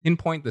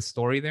pinpoint the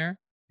story there.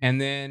 And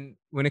then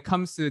when it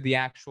comes to the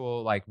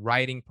actual like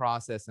writing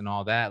process and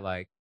all that,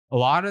 like a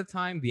lot of the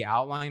time, the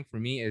outline for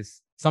me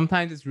is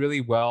sometimes it's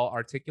really well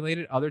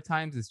articulated. Other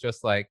times it's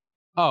just like,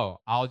 oh,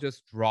 I'll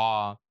just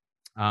draw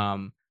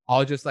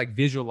I'll just like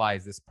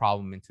visualize this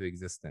problem into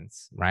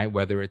existence, right?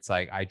 Whether it's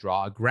like I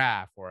draw a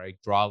graph or I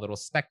draw a little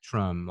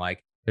spectrum,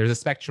 like there's a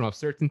spectrum of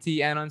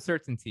certainty and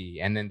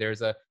uncertainty. And then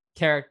there's a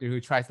character who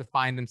tries to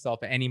find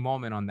himself at any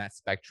moment on that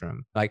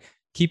spectrum, like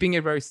keeping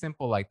it very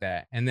simple like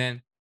that. And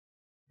then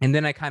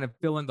I kind of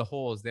fill in the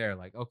holes there,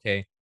 like,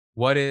 okay,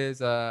 what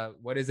is a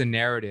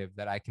narrative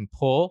that I can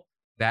pull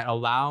that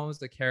allows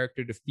the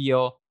character to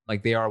feel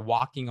Like they are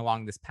walking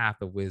along this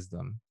path of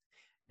wisdom.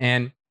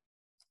 And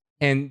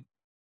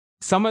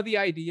some of the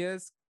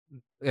ideas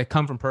that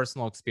come from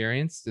personal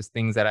experience, just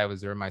things that I've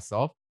observed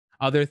myself.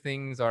 Other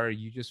things are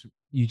you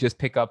just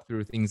pick up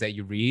through things that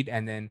you read,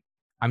 and then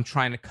I'm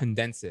trying to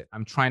condense it.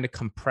 I'm trying to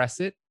compress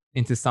it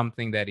into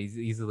something that is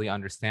easily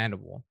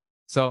understandable.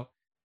 So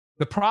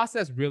the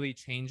process really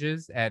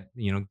changes at,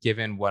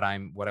 given what I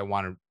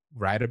want to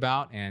write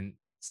about. And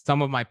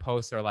some of my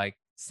posts are like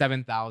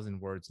 7,000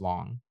 words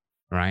long,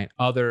 right?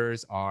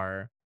 Others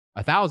are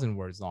 1,000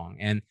 words long,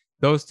 and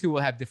those two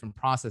will have different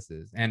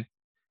processes. And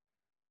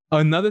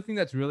another thing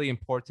that's really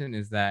important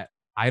is that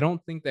I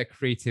don't think that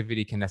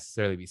creativity can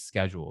necessarily be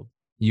scheduled.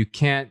 You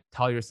can't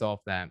tell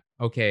yourself that,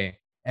 okay,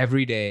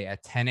 every day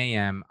at 10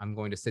 a.m., I'm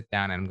going to sit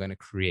down and I'm going to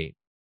create.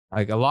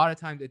 Like a lot of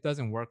times it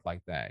doesn't work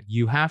like that.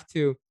 You have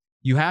to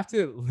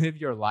live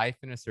your life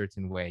in a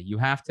certain way. You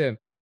have to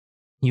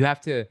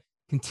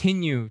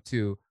continue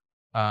to,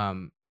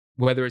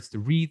 whether it's to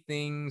read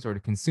things or to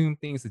consume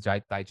things,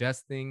 to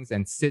digest things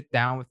and sit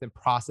down with it,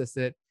 process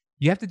it.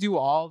 You have to do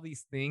all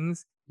these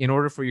things in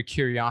order for your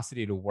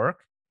curiosity to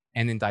work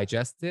and then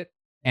digest it.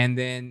 And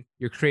then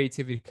your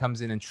creativity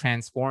comes in and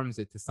transforms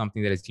it to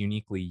something that is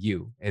uniquely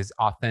you, is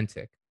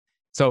authentic.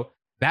 So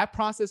that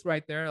process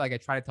right there, like I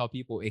try to tell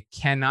people, it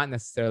cannot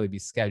necessarily be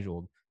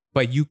scheduled,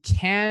 but you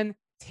can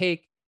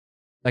take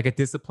like a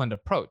disciplined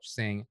approach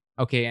saying,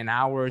 okay, an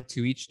hour or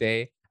two each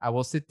day, I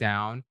will sit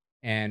down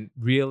and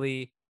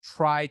really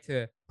try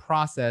to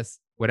process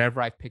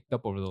whatever I picked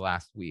up over the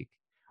last week,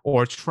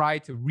 or try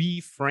to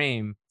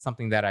reframe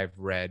something that I've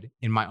read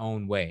in my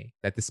own way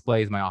that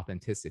displays my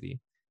authenticity.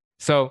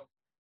 So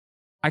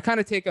I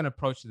kind of take an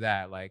approach to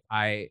that. Like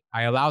I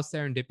allow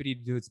serendipity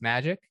to do its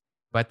magic,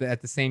 but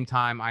at the same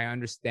time, I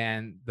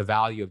understand the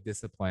value of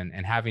discipline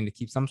and having to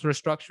keep some sort of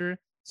structure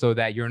so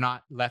that you're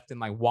not left in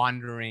like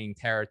wandering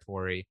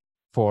territory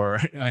for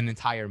an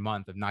entire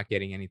month of not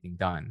getting anything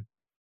done.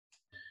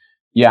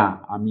 Yeah,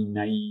 I mean,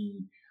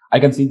 I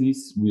can see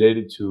this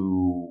related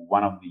to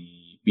one of the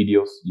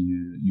videos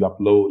you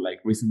upload like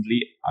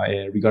recently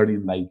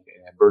regarding like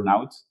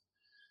burnout.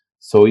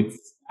 So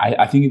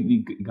I think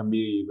it can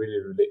be really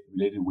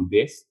related with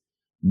this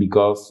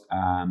because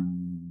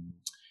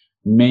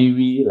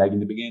maybe like in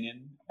the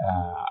beginning,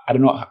 I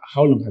don't know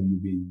how long have you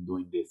been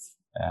doing this,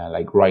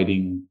 like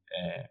writing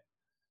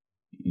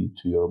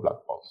into your blog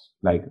post,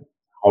 like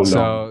how long?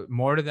 So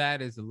more to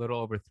that is a little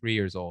over 3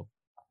 years old.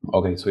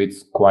 Okay, so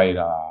it's quite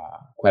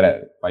like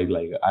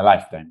a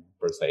lifetime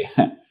per se.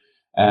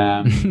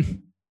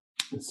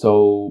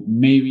 So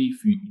maybe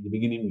if you, in the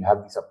beginning you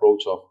have this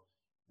approach of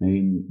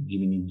maybe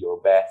giving it your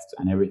best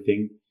and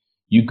everything,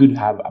 you could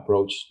have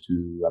approach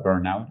to a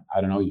burnout. I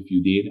don't know if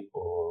you did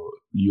or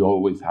you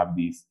always have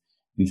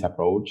this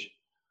approach.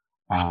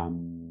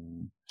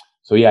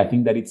 So yeah, I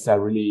think that it's a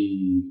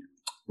really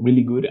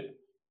really good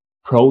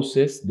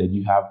process that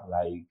you have.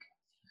 Like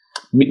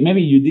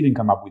maybe you didn't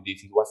come up with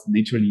this; it was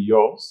naturally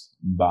yours,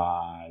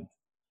 but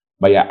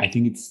yeah, I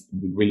think it's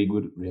really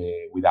good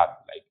with that.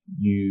 Like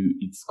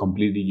it's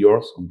completely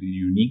yours, completely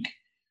unique.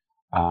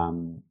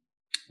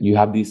 You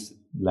have this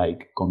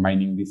like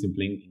combining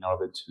discipline in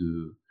order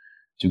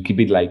to keep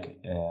it like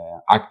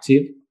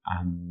active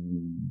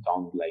and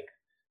don't like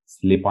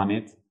sleep on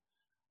it.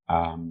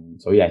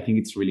 So yeah, I think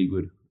it's really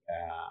good.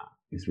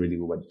 It's really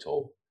good what you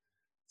told.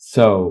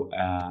 So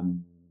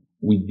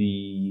with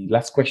the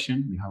last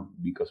question,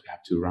 because we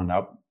have to round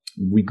up,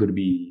 we could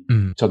be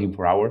talking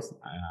for hours.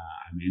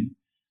 I mean.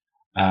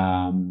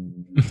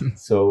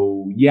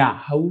 So yeah,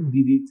 how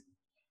did it?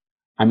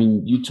 I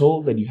mean, you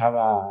told that you have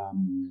a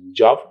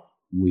job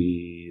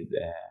with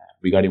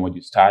regarding what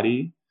you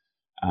study,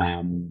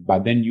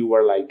 but then you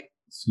were like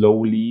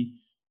slowly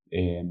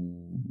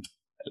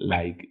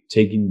like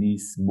taking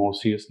this more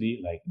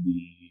seriously, like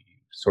the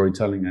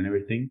storytelling and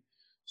everything.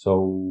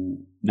 So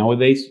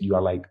nowadays you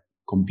are like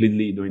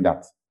completely doing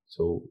that.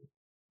 So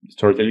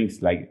storytelling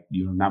is like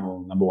your number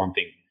one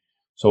thing.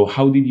 So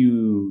how did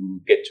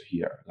you get to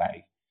here?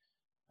 Like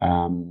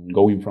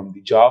going from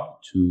the job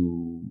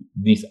to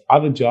this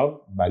other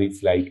job, but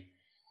it's like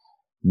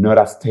not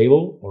as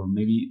stable, or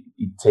maybe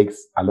it takes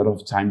a lot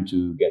of time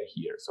to get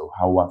here. So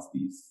how was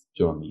this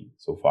journey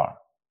so far?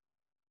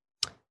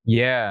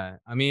 Yeah,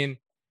 I mean,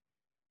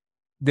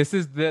 this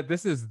is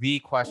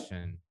the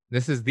question.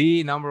 This is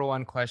the number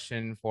one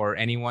question for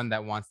anyone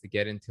that wants to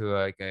get into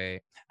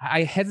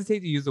I hesitate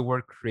to use the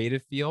word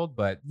creative field,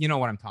 but you know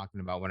what I'm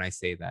talking about when I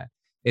say that.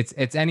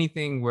 It's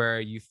anything where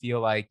you feel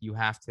like you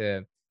have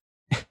to.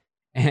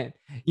 And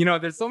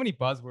there's so many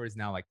buzzwords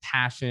now, like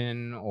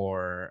passion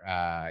or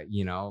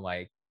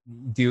like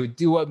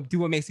do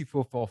what makes you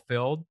feel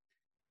fulfilled.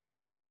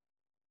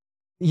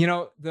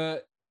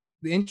 The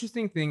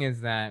interesting thing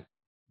is that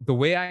the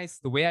way I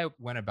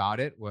went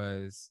about it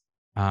was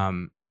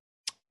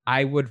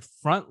I would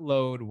front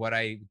load what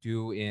I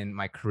do in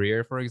my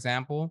career, for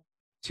example,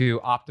 to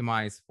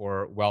optimize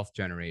for wealth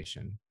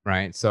generation,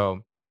 right?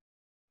 So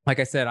like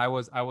I said, I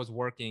was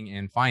working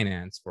in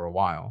finance for a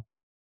while.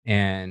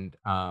 And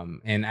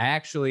I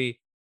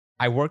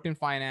worked in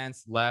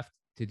finance, left,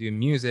 to do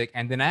music,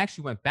 and then I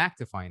actually went back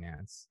to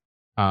finance.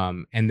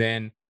 And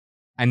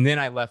then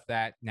I left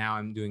that. Now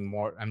I'm doing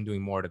more. I'm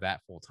doing more to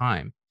that full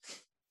time.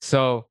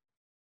 So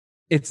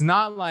it's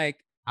not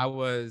like I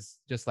was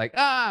just like,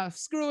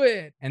 screw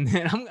it, and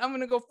then I'm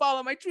gonna go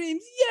follow my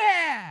dreams,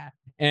 yeah,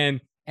 and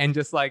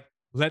just like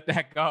let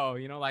that go,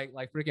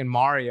 like freaking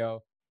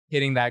Mario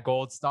hitting that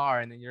gold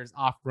star, and then you're just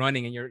off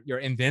running and you're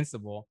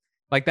invincible.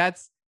 Like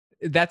that's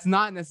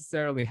not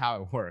necessarily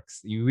how it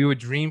works. We would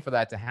dream for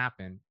that to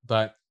happen,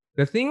 but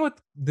the thing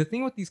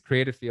with these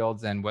creative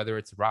fields, and whether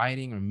it's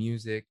writing or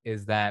music,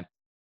 is that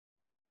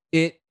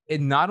it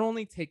not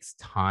only takes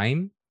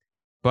time,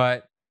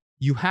 but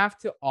you have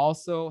to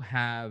also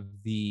have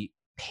the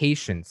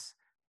patience.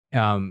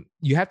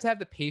 You have to have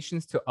the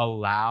patience to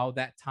allow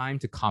that time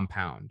to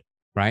compound,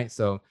 right?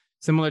 So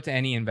similar to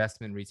any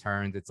investment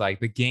returns, it's like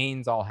the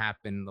gains all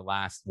happen in the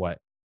last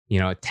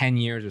 10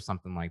 years or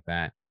something like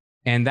that.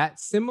 And that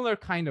similar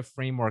kind of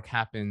framework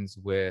happens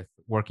with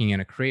working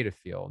in a creative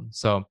field.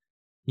 So,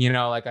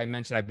 like I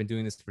mentioned, I've been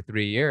doing this for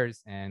 3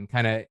 years, and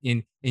kind of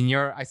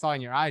I saw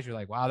in your eyes, you're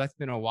like, wow, that's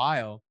been a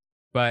while,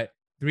 but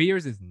 3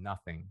 years is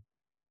nothing.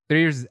 3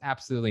 years is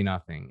absolutely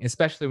nothing,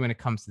 especially when it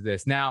comes to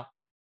this. Now,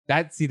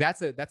 that's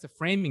a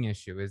framing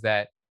issue, is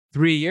that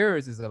 3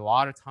 years is a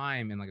lot of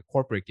time in like a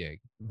corporate gig.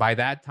 By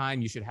that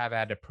time, you should have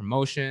had a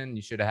promotion.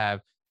 You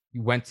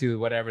went to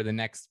whatever the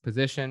next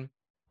position.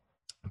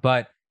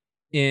 But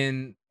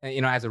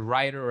as a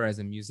writer or as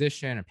a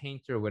musician or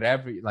painter or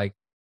whatever, like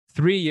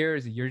 3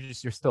 years,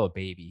 you're still a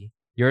baby.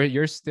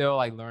 You're still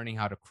like learning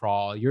how to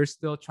crawl. You're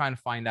still trying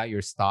to find out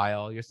your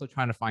style. You're still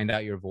trying to find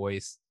out your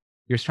voice.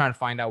 You're trying to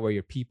find out where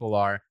your people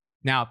are.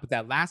 Now, but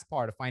that last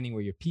part of finding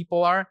where your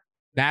people are,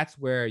 that's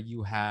where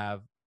you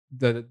have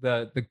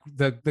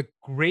the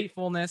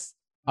gratefulness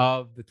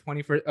of the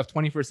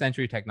 21st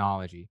century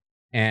technology,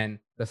 and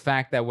the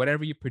fact that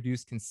whatever you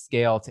produce can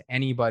scale to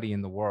anybody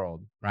in the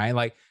world, right?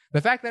 Like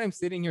the fact that I'm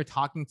sitting here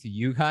talking to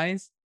you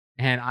guys,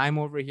 and I'm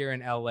over here in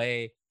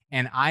LA,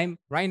 and I'm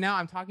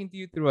talking to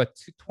you through a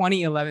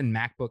 2011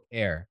 MacBook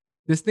Air.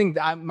 This thing,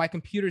 my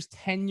computer's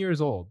 10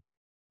 years old,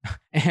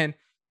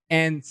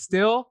 and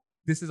still,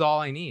 this is all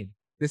I need.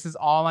 This is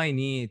all I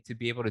need to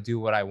be able to do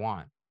what I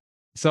want.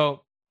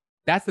 So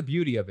that's the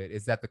beauty of it,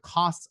 is that the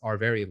costs are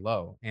very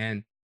low.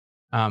 And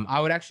I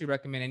would actually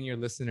recommend any of your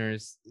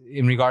listeners,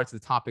 in regards to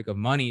the topic of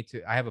money,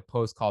 I have a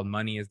post called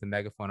 "Money is the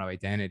Megaphone of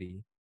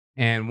Identity."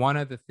 And one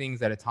of the things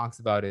that it talks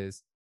about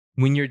is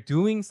when you're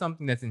doing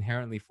something that's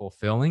inherently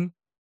fulfilling,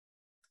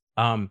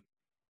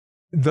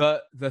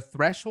 the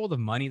threshold of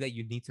money that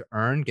you need to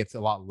earn gets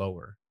a lot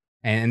lower.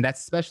 And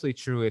that's especially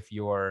true if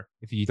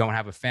you don't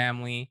have a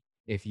family,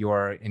 if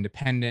you're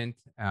independent.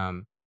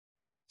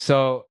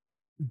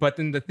 But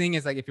then the thing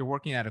is, like, if you're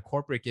working at a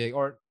corporate gig,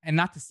 and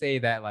not to say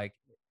that like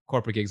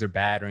corporate gigs are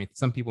bad or anything,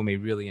 some people may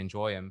really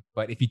enjoy them,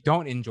 but if you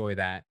don't enjoy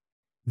that,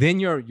 then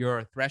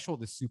your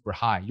threshold is super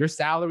high. Your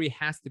salary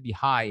has to be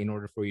high in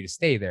order for you to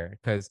stay there,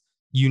 because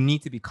you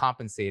need to be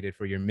compensated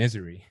for your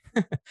misery.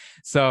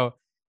 So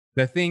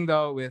the thing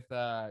though with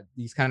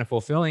these kind of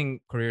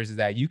fulfilling careers is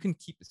that you can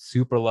keep it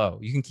super low.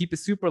 You can keep it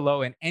super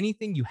low, and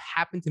anything you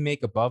happen to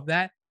make above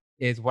that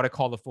is what I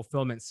call the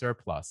fulfillment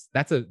surplus.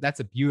 That's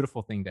a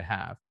beautiful thing to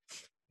have.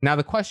 Now,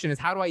 the question is,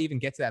 how do I even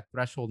get to that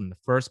threshold in the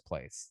first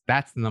place?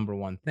 That's the number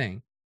one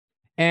thing.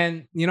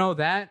 And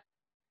that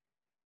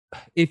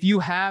if you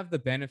have the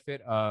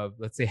benefit of,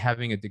 let's say,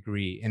 having a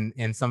degree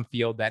in some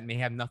field that may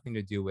have nothing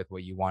to do with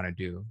what you want to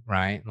do,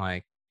 right?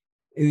 Like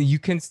you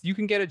can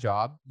get a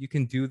job. You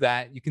can do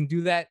that. You can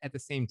do that at the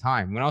same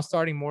time. When I was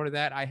starting more to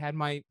that, I had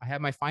my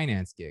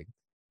finance gig.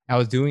 I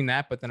was doing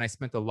that, but then I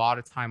spent a lot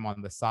of time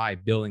on the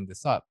side building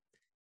this up.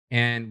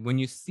 And when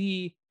you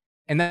see,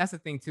 and that's the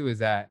thing too, is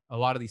that a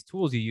lot of these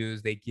tools you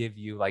use, they give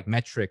you like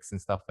metrics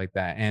and stuff like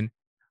that. And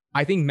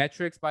I think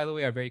metrics, by the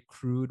way, are a very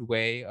crude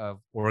way of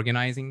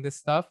organizing this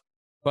stuff,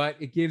 but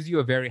it gives you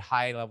a very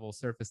high level,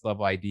 surface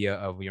level idea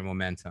of your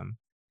momentum.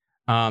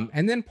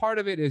 And then part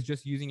of it is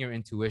just using your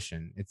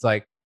intuition. It's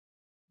like,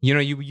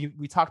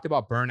 we talked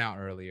about burnout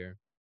earlier.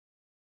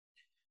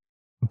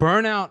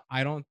 Burnout,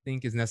 I don't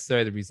think, is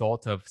necessarily the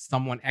result of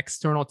someone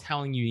external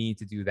telling you need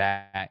to do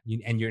that,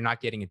 and you're not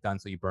getting it done,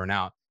 so you burn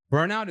out.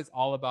 Burnout is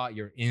all about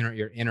your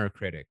inner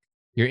critic.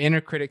 Your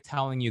inner critic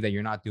telling you that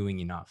you're not doing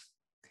enough.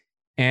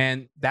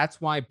 And that's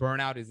why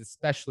burnout is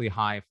especially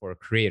high for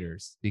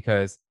creators,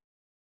 because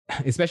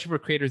especially for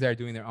creators that are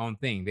doing their own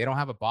thing, they don't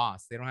have a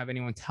boss. They don't have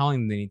anyone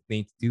telling them they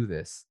need to do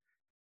this.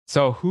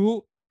 So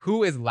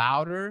who is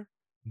louder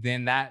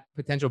than that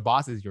potential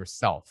boss is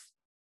yourself,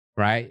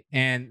 right?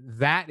 And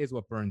that is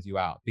what burns you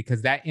out,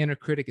 because that inner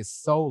critic is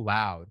so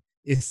loud,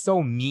 is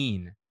so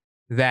mean,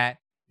 that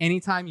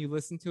anytime you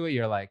listen to it,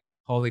 you're like,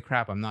 holy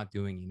crap, I'm not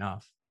doing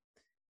enough.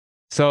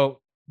 So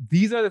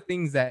these are the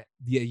things that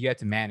you have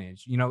to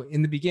manage.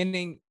 In the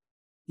beginning,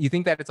 you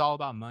think that it's all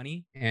about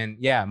money, and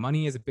yeah,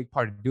 money is a big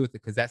part to do with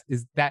it, because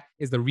that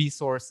is the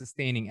resource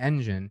sustaining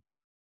engine.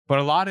 But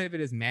a lot of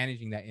it is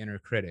managing that inner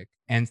critic,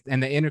 and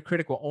the inner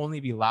critic will only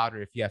be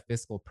louder if you have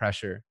fiscal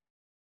pressure.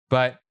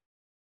 But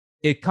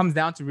it comes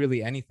down to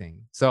really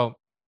anything. So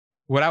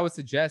what I would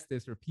suggest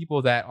is for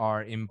people that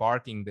are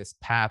embarking this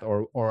path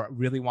or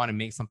really want to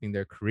make something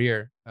their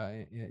career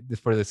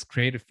for this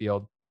creative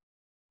field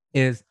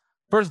is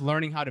first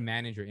learning how to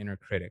manage your inner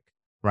critic,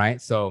 right?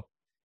 So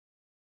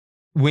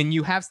when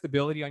you have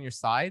stability on your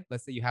side,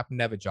 let's say you happen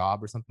to have a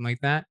job or something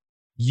like that,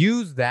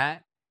 use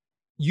that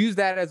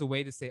as a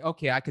way to say,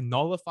 okay, I can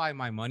nullify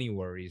my money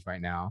worries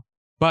right now,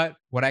 but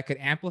what I could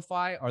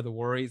amplify are the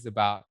worries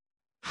about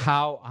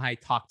how I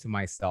talk to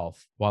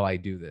myself while I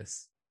do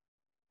this,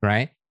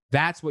 right?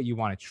 That's what you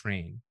want to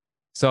train.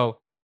 So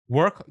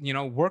work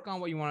on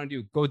what you want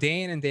to do. Go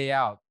day in and day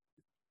out,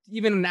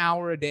 even an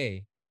hour a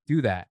day.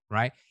 Do that,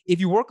 right? If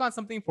you work on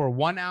something for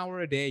 1 hour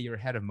a day, you're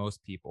ahead of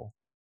most people.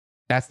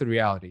 That's the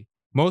reality.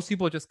 Most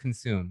people just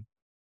consume.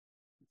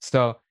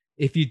 So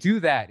if you do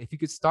that, if you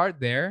could start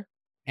there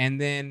and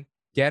then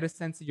get a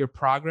sense of your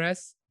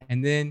progress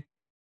and then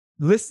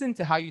listen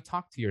to how you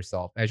talk to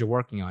yourself as you're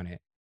working on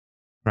it,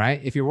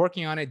 right? If you're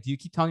working on it, do you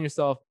keep telling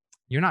yourself,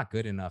 you're not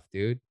good enough,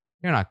 dude?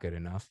 You're not good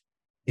enough.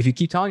 If you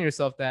keep telling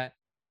yourself that,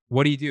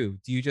 what do?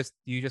 Do you just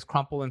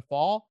crumple and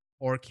fall?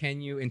 Or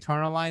can you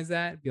internalize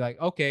that? Be like,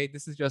 okay,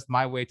 this is just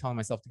my way of telling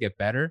myself to get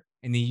better,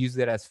 and then use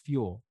it as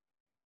fuel.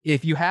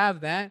 If you have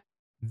that,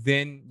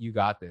 then you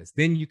got this.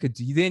 Then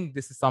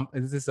this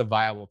is a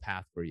viable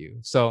path for you.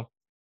 So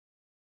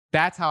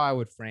that's how I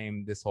would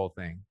frame this whole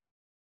thing.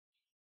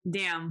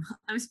 Damn,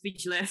 I'm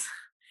speechless.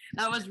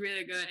 That was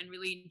really good and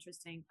really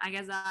interesting. I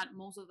guess that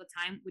most of the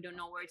time we don't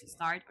know where to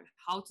start or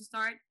how to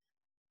start.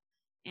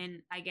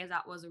 And I guess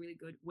that was a really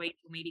good way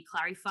to maybe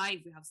clarify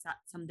if we have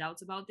some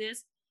doubts about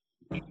this.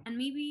 And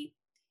maybe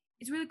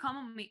it's really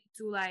common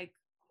to like,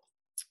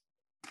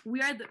 we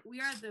are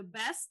the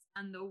best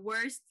and the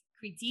worst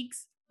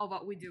critiques of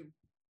what we do.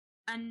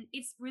 And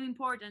it's really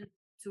important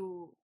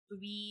to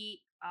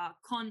be,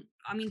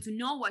 to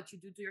know what you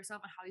do to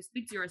yourself and how you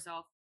speak to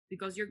yourself,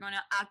 because you're going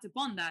to act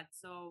upon that.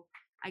 So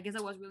I guess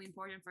that was really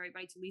important for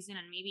everybody to listen,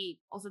 and maybe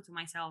also to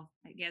myself.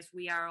 I guess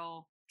we are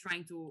all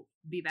trying to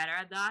be better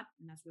at that,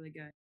 and that's really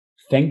good.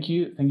 Thank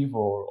you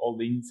for all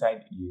the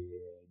insight you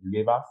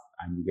gave us,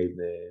 and you gave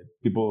the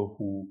people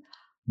who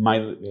might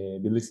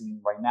be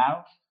listening right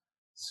now.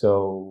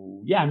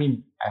 So yeah,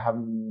 I have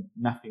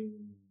nothing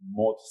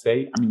more to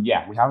say. We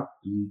have a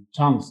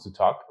chance to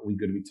talk. We're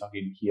going to be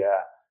talking here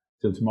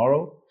till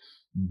tomorrow.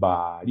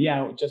 But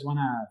yeah, I just want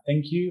to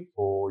thank you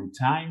for your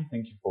time.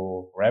 Thank you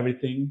for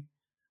everything.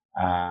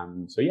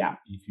 So yeah,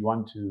 if you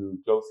want to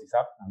close this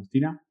up,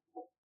 Agustina.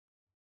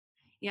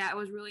 Yeah, it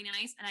was really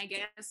nice. And I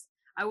guess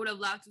I would have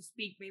loved to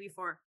speak maybe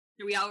for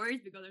 3 hours,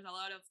 because there's a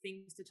lot of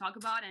things to talk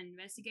about and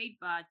investigate.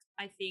 But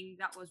I think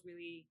that was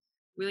really,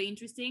 really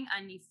interesting.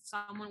 And if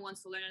someone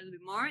wants to learn a little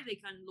bit more, they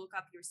can look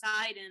up your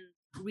site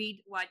and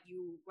read what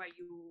you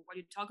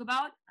talk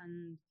about.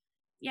 And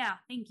yeah,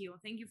 thank you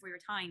for your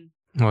time.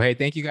 Well, hey,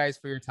 thank you guys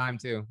for your time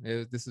too.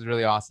 This is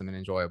really awesome and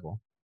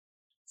enjoyable.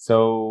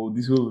 So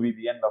this will be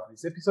the end of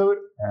this episode.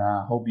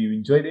 Hope you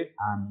enjoyed it,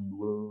 and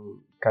we'll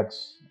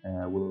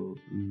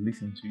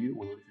listen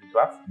to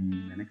us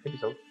in the next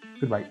episode.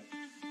 Goodbye.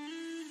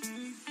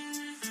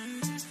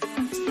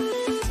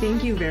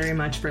 Thank you very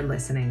much for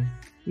listening.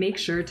 Make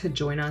sure to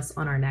join us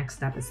on our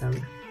next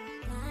episode.